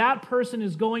 that person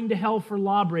is going to hell for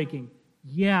law breaking.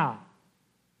 Yeah,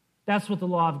 that's what the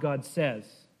law of God says.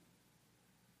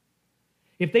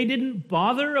 If they didn't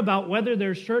bother about whether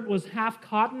their shirt was half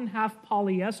cotton, half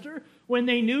polyester, when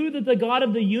they knew that the God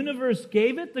of the universe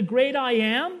gave it, the great I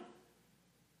am,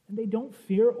 then they don't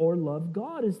fear or love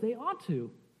God as they ought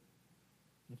to.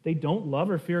 If they don't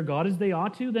love or fear God as they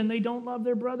ought to, then they don't love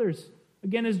their brothers.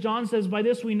 Again, as John says, by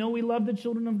this we know we love the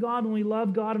children of God when we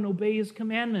love God and obey His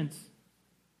commandments.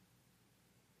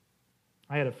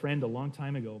 I had a friend a long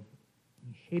time ago.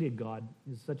 He hated God.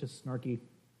 He was such a snarky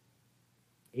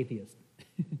atheist.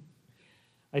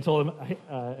 I told him,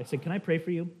 I said, can I pray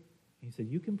for you? He said,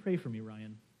 you can pray for me,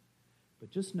 Ryan. But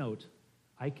just note,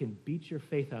 I can beat your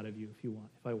faith out of you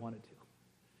if I wanted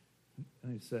to.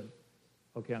 And he said,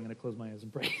 okay, I'm going to close my eyes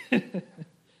and pray.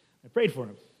 I prayed for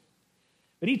him.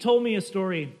 But he told me a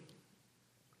story.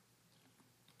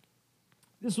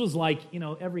 This was like,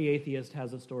 every atheist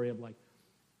has a story of like,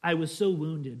 I was so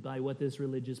wounded by what this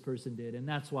religious person did, and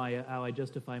that's how I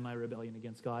justify my rebellion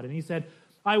against God. And he said,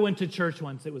 I went to church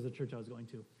once. It was a church I was going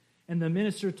to. And the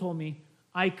minister told me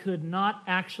I could not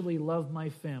actually love my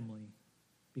family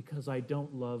because I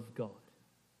don't love God.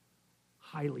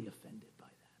 Highly offended by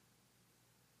that.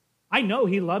 I know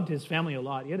he loved his family a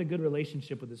lot. He had a good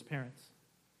relationship with his parents.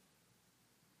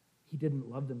 He didn't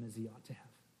love them as he ought to have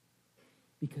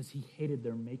because he hated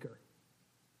their maker.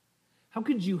 How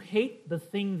could you hate the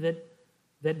thing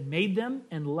that made them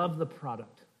and love the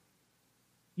product?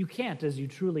 You can't, as you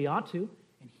truly ought to.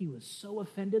 And he was so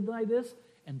offended by this,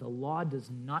 and the law does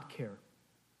not care.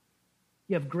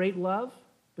 You have great love,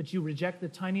 but you reject the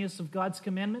tiniest of God's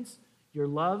commandments. Your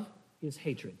love is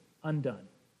hatred, undone.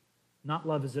 Not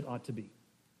love as it ought to be.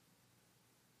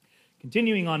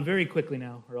 Continuing on very quickly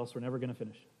now, or else we're never going to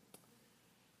finish.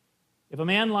 If a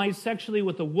man lies sexually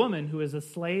with a woman who is a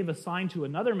slave assigned to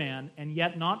another man, and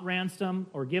yet not ransomed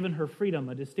or given her freedom,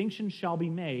 a distinction shall be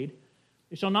made.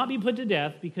 It shall not be put to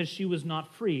death because she was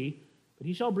not free, but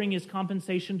he shall bring his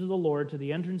compensation to the Lord to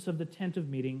the entrance of the tent of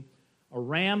meeting, a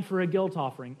ram for a guilt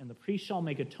offering, and the priest shall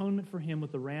make atonement for him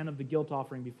with the ram of the guilt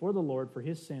offering before the Lord for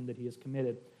his sin that he has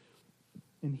committed,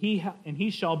 and he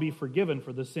shall be forgiven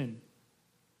for the sin.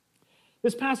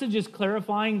 This passage is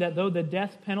clarifying that though the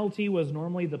death penalty was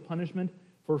normally the punishment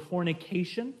for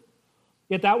fornication,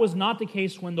 yet that was not the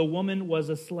case when the woman was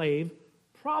a slave,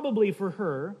 probably for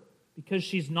her, because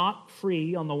she's not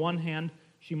free. On the one hand,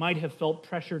 she might have felt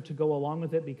pressure to go along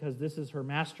with it because this is her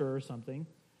master or something.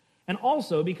 And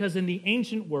also because in the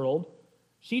ancient world,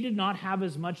 she did not have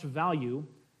as much value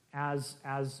as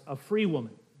a free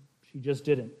woman. She just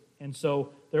didn't. And so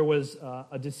there was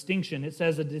a distinction. It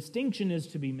says a distinction is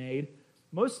to be made.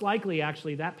 Most likely,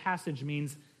 actually, that passage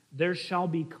means there shall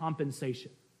be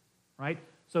compensation, right?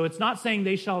 So it's not saying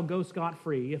they shall go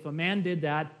scot-free. If a man did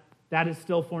that, that is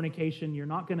still fornication. You're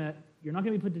not going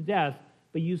to be put to death,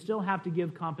 but you still have to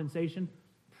give compensation,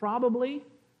 probably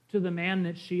to the man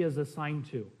that she is assigned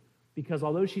to. Because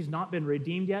although she's not been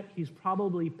redeemed yet, he's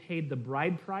probably paid the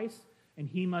bride price, and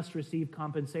he must receive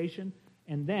compensation.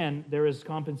 And then there is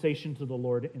compensation to the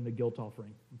Lord in the guilt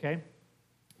offering. Okay?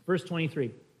 Verse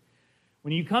 23.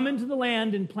 When you come into the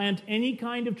land and plant any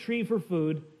kind of tree for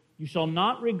food, you shall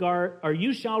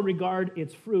regard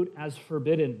its fruit as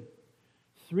forbidden.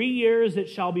 3 years it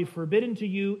shall be forbidden to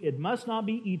you, it must not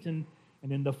be eaten,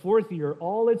 and in the 4th year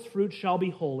all its fruit shall be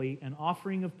holy, an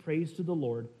offering of praise to the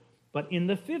Lord. But in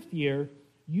the 5th year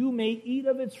you may eat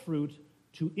of its fruit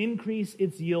to increase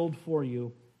its yield for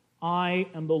you. I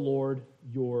am the Lord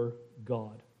your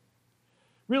God.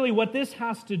 Really, what this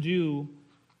has to do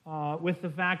with the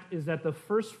fact is that the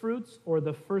first fruits or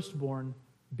the firstborn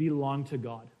belong to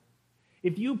God.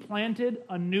 If you planted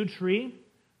a new tree,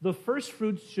 the first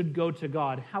fruits should go to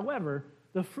God. However,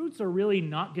 the fruits are really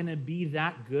not going to be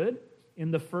that good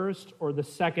in the first or the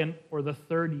second or the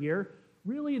third year.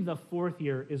 Really, the fourth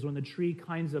year is when the tree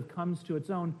kind of comes to its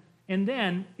own, and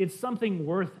then it's something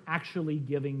worth actually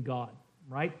giving God,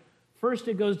 right? First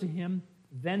it goes to him,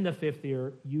 then the fifth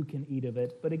year you can eat of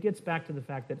it. But it gets back to the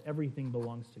fact that everything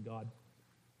belongs to God.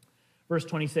 Verse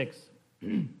 26,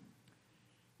 you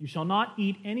shall not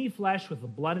eat any flesh with the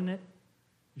blood in it.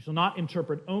 You shall not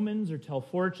interpret omens or tell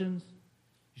fortunes.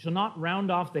 You shall not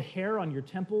round off the hair on your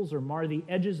temples or mar the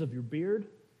edges of your beard.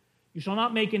 You shall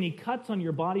not make any cuts on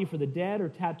your body for the dead or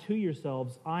tattoo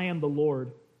yourselves. I am the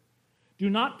Lord. Do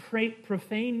not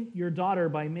profane your daughter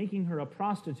by making her a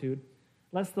prostitute,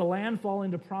 lest the land fall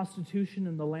into prostitution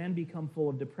and the land become full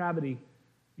of depravity.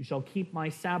 You shall keep my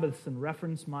Sabbaths and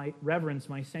reverence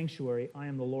my sanctuary. I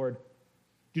am the Lord.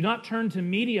 Do not turn to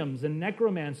mediums and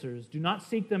necromancers. Do not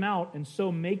seek them out, and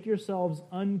so make yourselves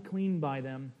unclean by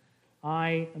them.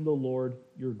 I am the Lord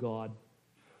your God.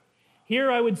 Here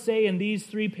I would say in these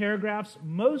 3 paragraphs,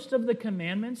 most of the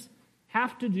commandments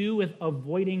have to do with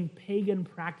avoiding pagan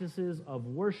practices of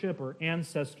worship or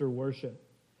ancestor worship.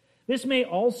 This may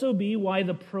also be why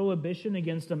the prohibition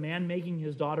against a man making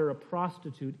his daughter a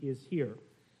prostitute is here.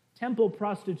 Temple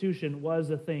prostitution was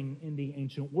a thing in the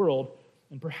ancient world,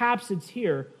 and perhaps it's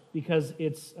here because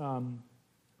it's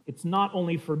not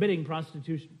only forbidding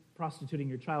prostituting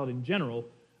your child in general,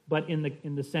 but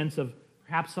in the sense of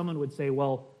perhaps someone would say,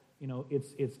 well,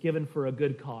 it's given for a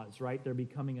good cause, right? They're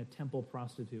becoming a temple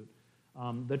prostitute.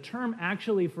 The term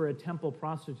actually for a temple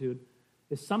prostitute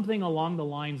is something along the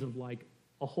lines of like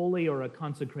a holy or a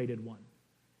consecrated one.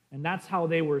 And that's how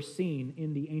they were seen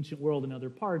in the ancient world in other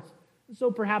parts.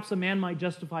 So perhaps a man might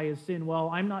justify his sin, well,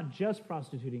 I'm not just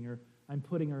prostituting her, I'm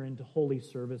putting her into holy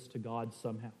service to God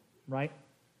somehow, right?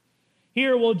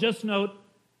 Here we'll just note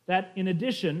that in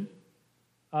addition,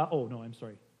 I'm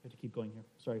sorry, I have to keep going here,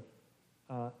 sorry.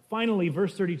 Finally,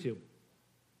 verse 32.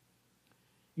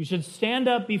 You shall stand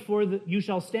up before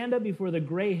the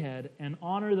gray head and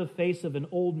honor the face of an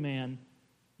old man.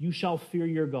 You shall fear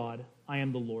your God. I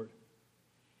am the Lord.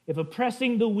 If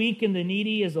oppressing the weak and the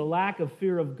needy is a lack of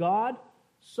fear of God,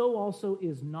 so also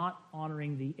is not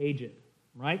honoring the aged,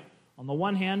 right? On the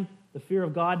one hand, the fear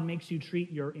of God makes you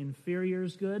treat your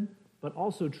inferiors good, but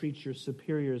also treats your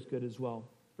superiors good as well.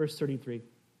 Verse 33.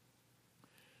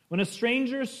 When a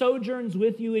stranger sojourns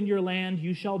with you in your land,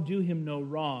 you shall do him no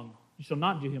wrong. You shall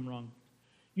not do him wrong.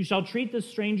 You shall treat the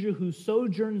stranger who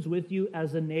sojourns with you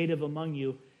as a native among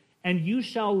you, and you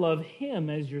shall love him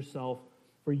as yourself.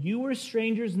 For you were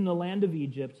strangers in the land of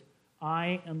Egypt.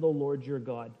 I am the Lord your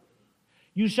God.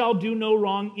 You shall do no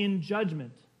wrong in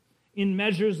judgment, in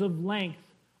measures of length,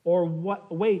 or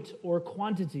weight, or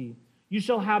quantity. You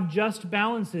shall have just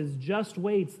balances, just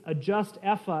weights, a just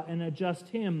ephah, and a just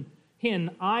hin.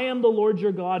 I am the Lord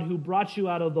your God who brought you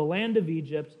out of the land of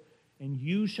Egypt, and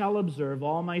you shall observe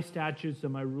all my statutes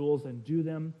and my rules and do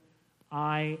them.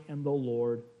 I am the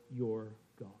Lord your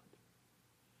God.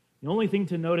 The only thing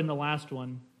to note in the last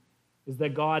one is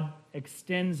that God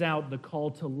extends out the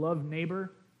call to love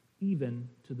neighbor even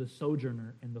to the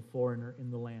sojourner and the foreigner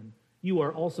in the land. You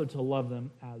are also to love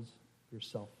them as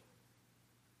yourself.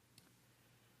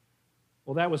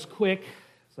 Well, that was quick.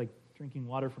 It's like drinking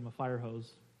water from a fire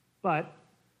hose. But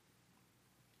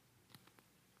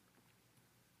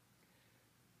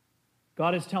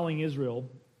God is telling Israel,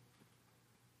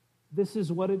 this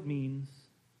is what it means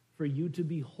for you to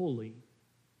be holy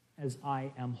as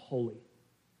I am holy.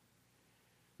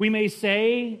 We may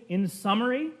say, in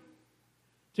summary,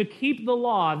 to keep the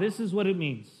law, this is what it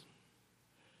means.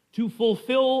 To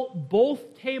fulfill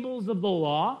both tables of the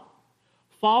law,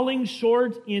 falling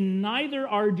short in neither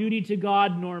our duty to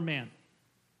God nor man.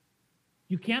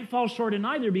 You can't fall short in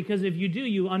either, because if you do,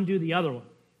 you undo the other one.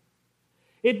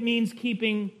 It means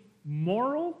keeping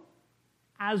moral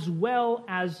as well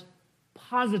as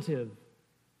positive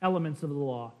elements of the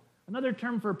law. Another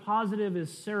term for positive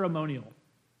is ceremonial.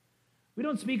 We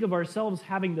don't speak of ourselves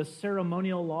having the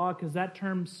ceremonial law because that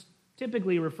term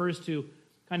typically refers to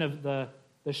kind of the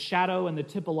shadow and the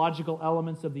typological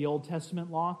elements of the Old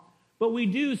Testament law. But we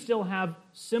do still have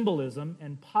symbolism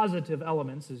and positive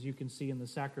elements, as you can see in the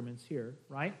sacraments here,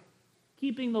 right?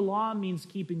 Keeping the law means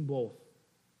keeping both.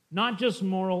 Not just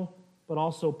moral, but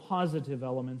also positive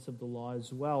elements of the law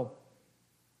as well.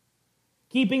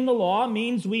 Keeping the law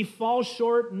means we fall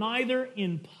short neither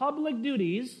in public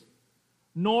duties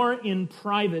nor in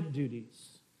private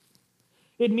duties.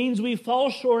 It means we fall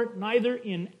short neither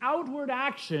in outward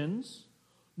actions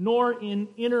nor in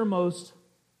innermost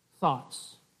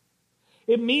thoughts.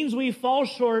 It means we fall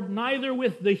short neither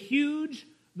with the huge,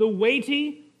 the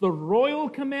weighty, the royal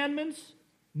commandments,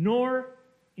 nor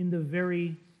in the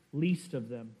very least of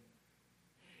them.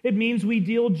 It means we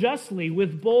deal justly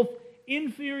with both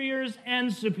inferiors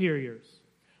and superiors,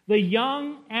 the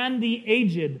young and the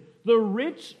aged, the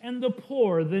rich and the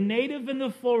poor, the native and the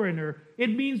foreigner.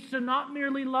 It means to not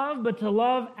merely love, but to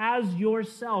love as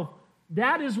yourself.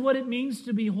 That is what it means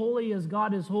to be holy as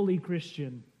God is holy,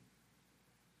 Christian.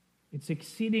 It's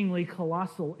exceedingly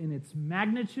colossal in its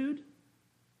magnitude,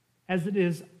 as it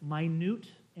is minute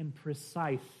and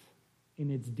precise in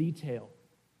its detail.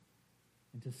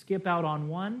 And to skip out on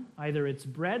one, either its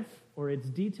breadth or its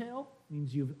detail,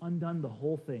 means you've undone the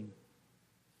whole thing.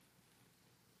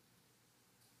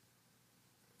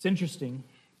 It's interesting.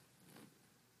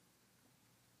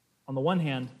 On the one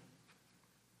hand,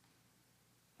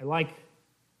 I like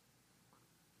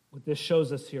what this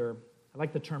shows us here. I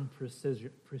like the term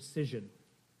precision.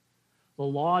 The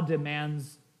law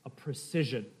demands a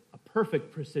precision, a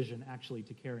perfect precision, actually,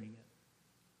 to carrying it.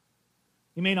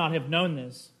 You may not have known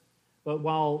this, but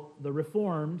while the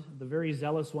Reformed, the very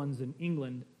zealous ones in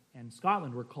England and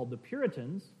Scotland, were called the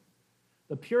Puritans,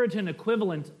 the Puritan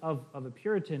equivalent of a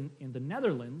Puritan in the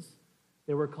Netherlands,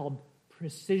 they were called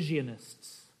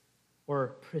Precisionists,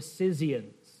 or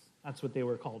Precisians. That's what they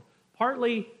were called.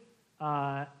 Partly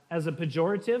as a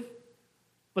pejorative,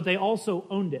 but they also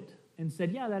owned it and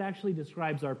said, yeah, that actually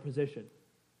describes our position.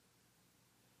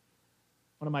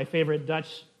 One of my favorite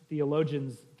Dutch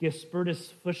theologians,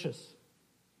 Gisbertus Fuchs,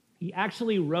 he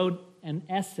actually wrote an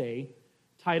essay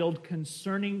titled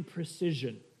Concerning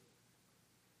Precision.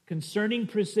 Concerning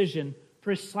precision,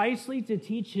 precisely to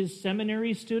teach his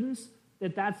seminary students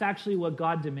that that's actually what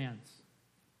God demands.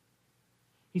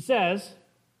 He says,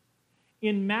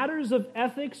 in matters of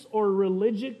ethics or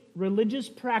religious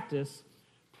practice,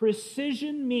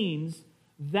 precision means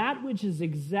that which is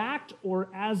exact or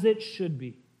as it should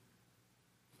be.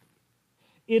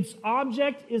 Its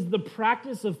object is the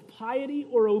practice of piety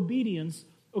or obedience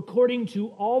according to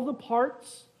all the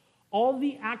parts, all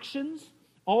the actions,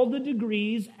 all the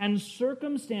degrees and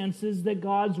circumstances that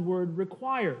God's word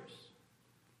requires.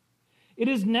 It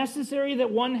is necessary that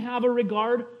one have a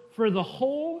regard for the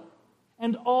whole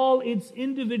and all its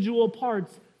individual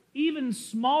parts, even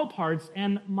small parts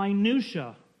and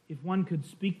minutiae, if one could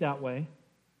speak that way.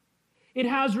 It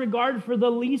has regard for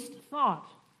the least thought,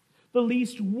 the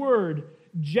least word,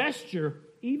 gesture,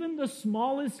 even the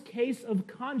smallest case of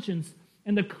conscience,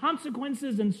 and the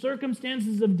consequences and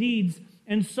circumstances of deeds,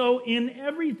 and so in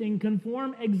everything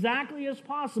conform exactly as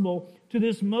possible to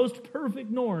this most perfect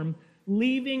norm,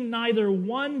 leaving neither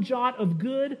one jot of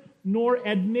good nor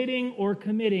admitting or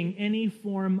committing any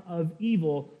form of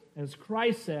evil. As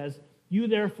Christ says, you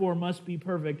therefore must be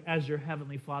perfect as your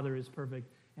heavenly Father is perfect.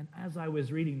 And as I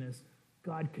was reading this,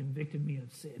 God convicted me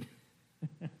of sin.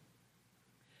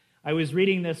 I was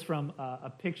reading this from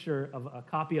a picture of a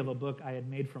copy of a book I had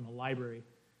made from a library,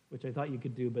 which I thought you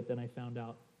could do, but then I found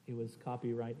out it was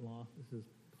copyright law. This is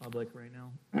public right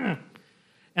now.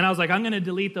 And I was like, I'm going to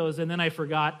delete those, and then I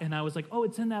forgot, and I was like, oh,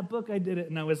 it's in that book, I did it.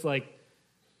 And I was like,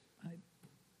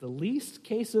 the least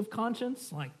case of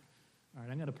conscience? Like, all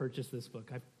right, I'm going to purchase this book.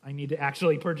 I need to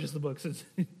actually purchase the book.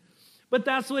 But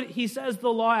that's what he says the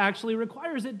law actually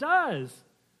requires. It does.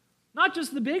 Not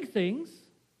just the big things,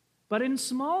 but in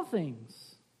small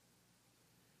things.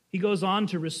 He goes on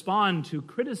to respond to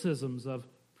criticisms of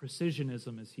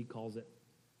precisionism, as he calls it.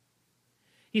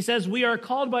 He says, we are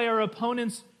called by our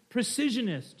opponents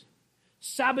precisionist,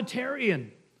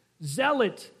 Sabbatarian,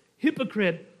 zealot,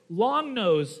 hypocrite,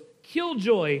 long-nosed,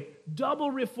 killjoy,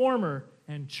 double reformer,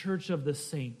 and church of the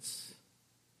saints.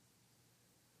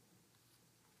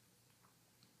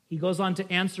 He goes on to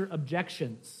answer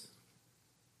objections.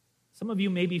 Some of you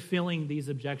may be feeling these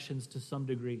objections to some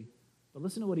degree, but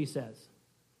listen to what he says.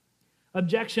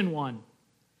 Objection 1.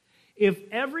 If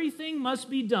everything must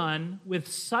be done with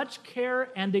such care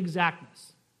and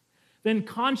exactness, then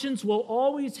conscience will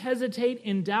always hesitate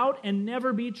in doubt and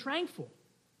never be tranquil,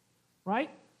 right?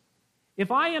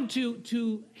 If I am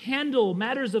to handle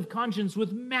matters of conscience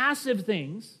with massive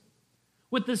things,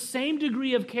 with the same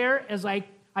degree of care as I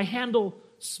handle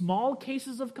small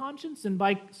cases of conscience, and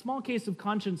by small case of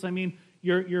conscience, I mean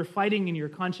you're fighting in your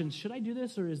conscience, should I do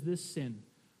this or is this sin?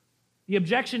 The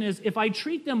objection is, if I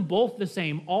treat them both the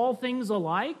same, all things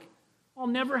alike, I'll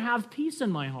never have peace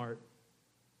in my heart.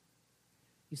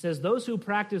 He says, those who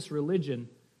practice religion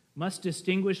must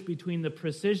distinguish between the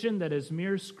precision that is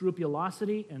mere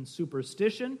scrupulosity and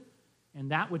superstition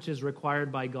and that which is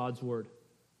required by God's word.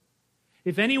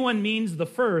 If anyone means the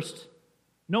first,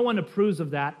 no one approves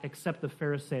of that except the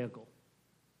Pharisaical,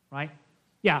 right?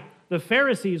 Yeah, the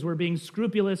Pharisees were being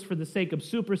scrupulous for the sake of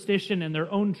superstition and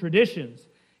their own traditions.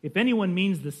 If anyone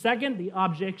means the second, the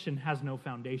objection has no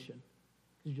foundation,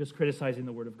 because you're just criticizing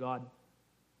the Word of God.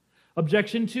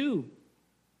 Objection 2.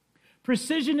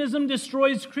 Precisionism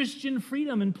destroys Christian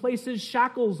freedom and places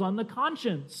shackles on the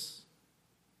conscience.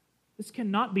 This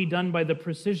cannot be done by the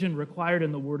precision required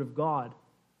in the Word of God.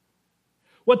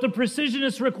 What the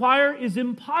precisionists require is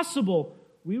impossible.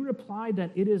 We reply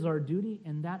that it is our duty,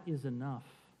 and that is enough.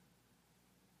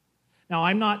 Now,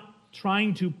 I'm not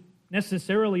trying to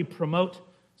necessarily promote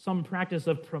some practice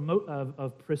of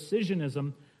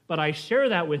precisionism, but I share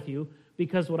that with you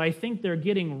because what I think they're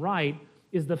getting right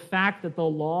is the fact that the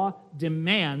law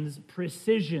demands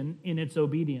precision in its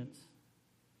obedience.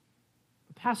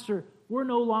 Pastor, we're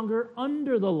no longer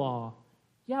under the law.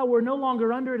 Yeah, we're no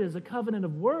longer under it as a covenant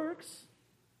of works.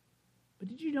 But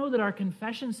did you know that our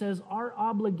confession says our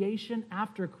obligation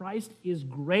after Christ is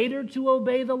greater to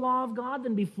obey the law of God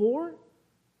than before?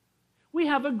 We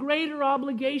have a greater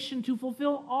obligation to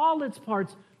fulfill all its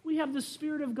parts. We have the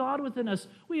Spirit of God within us.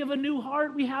 We have a new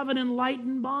heart. We have an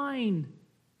enlightened mind.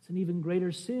 It's an even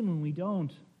greater sin when we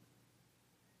don't.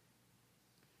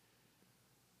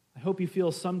 I hope you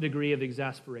feel some degree of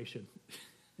exasperation.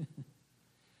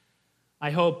 I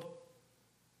hope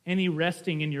any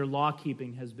resting in your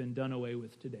law-keeping has been done away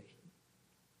with today.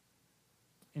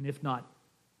 And if not,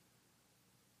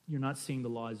 you're not seeing the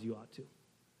law as you ought to.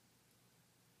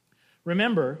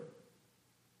 Remember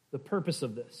the purpose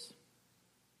of this.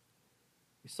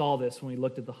 We saw this when we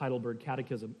looked at the Heidelberg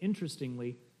Catechism.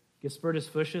 Interestingly, Gispertus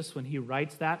Fuchs, when he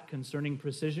writes that concerning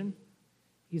precision,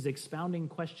 he's expounding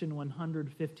question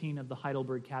 115 of the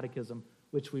Heidelberg Catechism,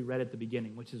 which we read at the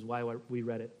beginning, which is why we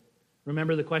read it.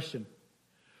 Remember the question.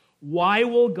 Why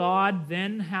will God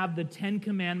then have the 10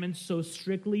 Commandments so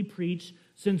strictly preached,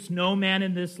 since no man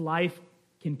in this life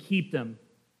can keep them?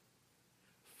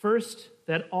 First,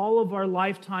 that all of our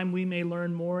lifetime we may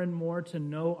learn more and more to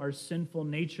know our sinful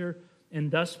nature and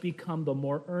thus become the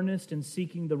more earnest in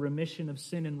seeking the remission of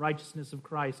sin and righteousness of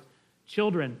Christ.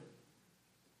 Children,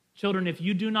 if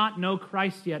you do not know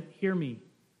Christ yet, hear me.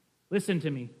 Listen to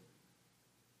me.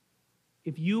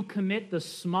 If you commit the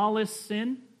smallest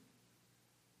sin,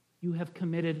 you have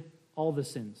committed all the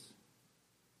sins.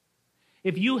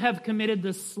 If you have committed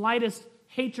the slightest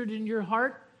hatred in your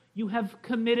heart, you have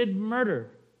committed murder,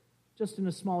 just in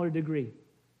a smaller degree.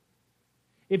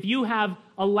 If you have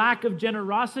a lack of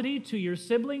generosity to your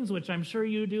siblings, which I'm sure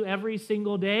you do every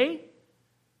single day,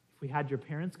 if we had your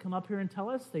parents come up here and tell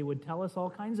us, they would tell us all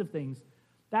kinds of things.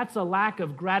 That's a lack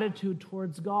of gratitude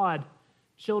towards God.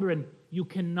 Children, you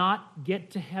cannot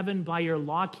get to heaven by your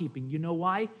law keeping. You know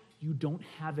why? You don't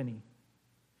have any.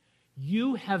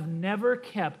 You have never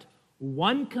kept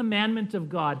one commandment of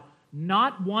God,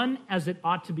 not one as it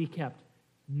ought to be kept.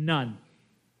 None.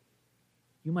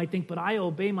 You might think, but I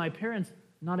obey my parents.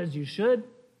 Not as you should.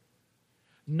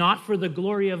 Not for the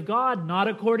glory of God, not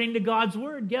according to God's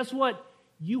word. Guess what?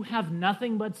 You have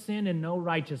nothing but sin and no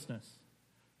righteousness.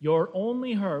 Your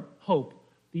only hope,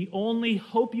 the only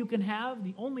hope you can have,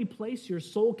 the only place your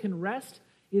soul can rest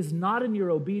is not in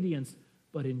your obedience,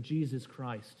 but in Jesus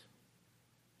Christ.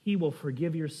 He will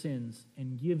forgive your sins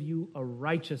and give you a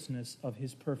righteousness of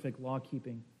His perfect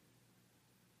law-keeping.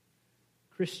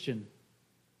 Christian,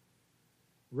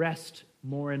 rest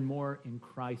more and more in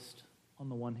Christ on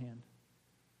the one hand.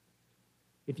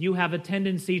 If you have a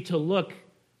tendency to look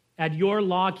at your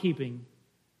law-keeping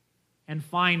and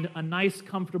find a nice,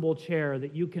 comfortable chair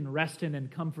that you can rest in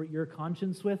and comfort your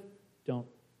conscience with, don't.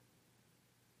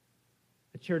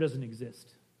 A chair doesn't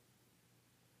exist.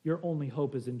 Your only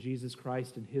hope is in Jesus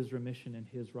Christ and His remission and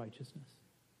His righteousness.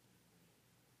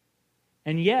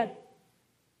 And yet,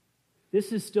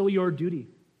 this is still your duty.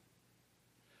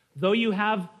 Though you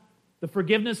have the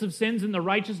forgiveness of sins and the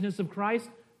righteousness of Christ,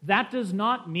 that does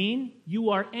not mean you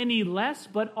are any less,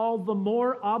 but all the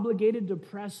more obligated to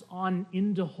press on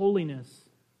into holiness.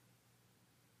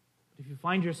 But if you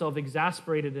find yourself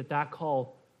exasperated at that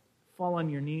call, fall on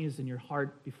your knees in your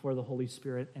heart before the Holy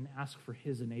Spirit and ask for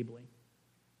His enabling.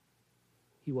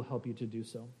 He will help you to do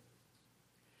so.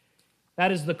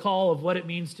 That is the call of what it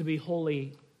means to be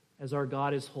holy as our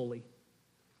God is holy.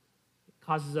 It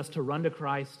causes us to run to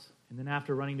Christ, and then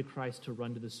after running to Christ, to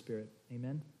run to the Spirit.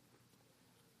 Amen?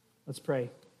 Let's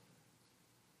pray.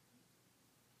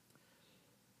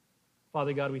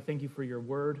 Father God, we thank You for Your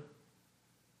word.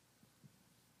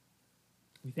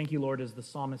 We thank You, Lord, as the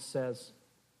psalmist says,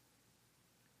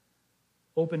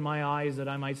 open my eyes that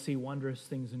I might see wondrous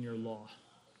things in Your law.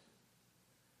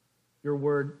 Your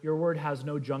word has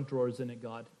no junk drawers in it,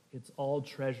 God. It's all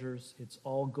treasures, it's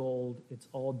all gold, it's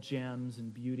all gems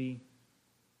and beauty.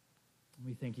 And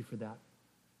we thank you for that.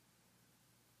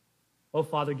 Oh,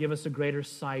 Father, give us a greater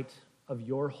sight of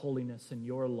your holiness and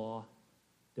your law,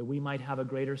 that we might have a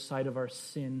greater sight of our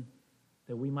sin,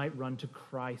 that we might run to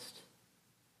Christ,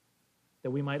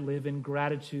 that we might live in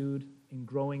gratitude, in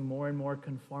growing more and more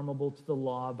conformable to the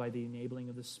law by the enabling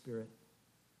of the Spirit.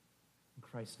 In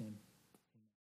Christ's name.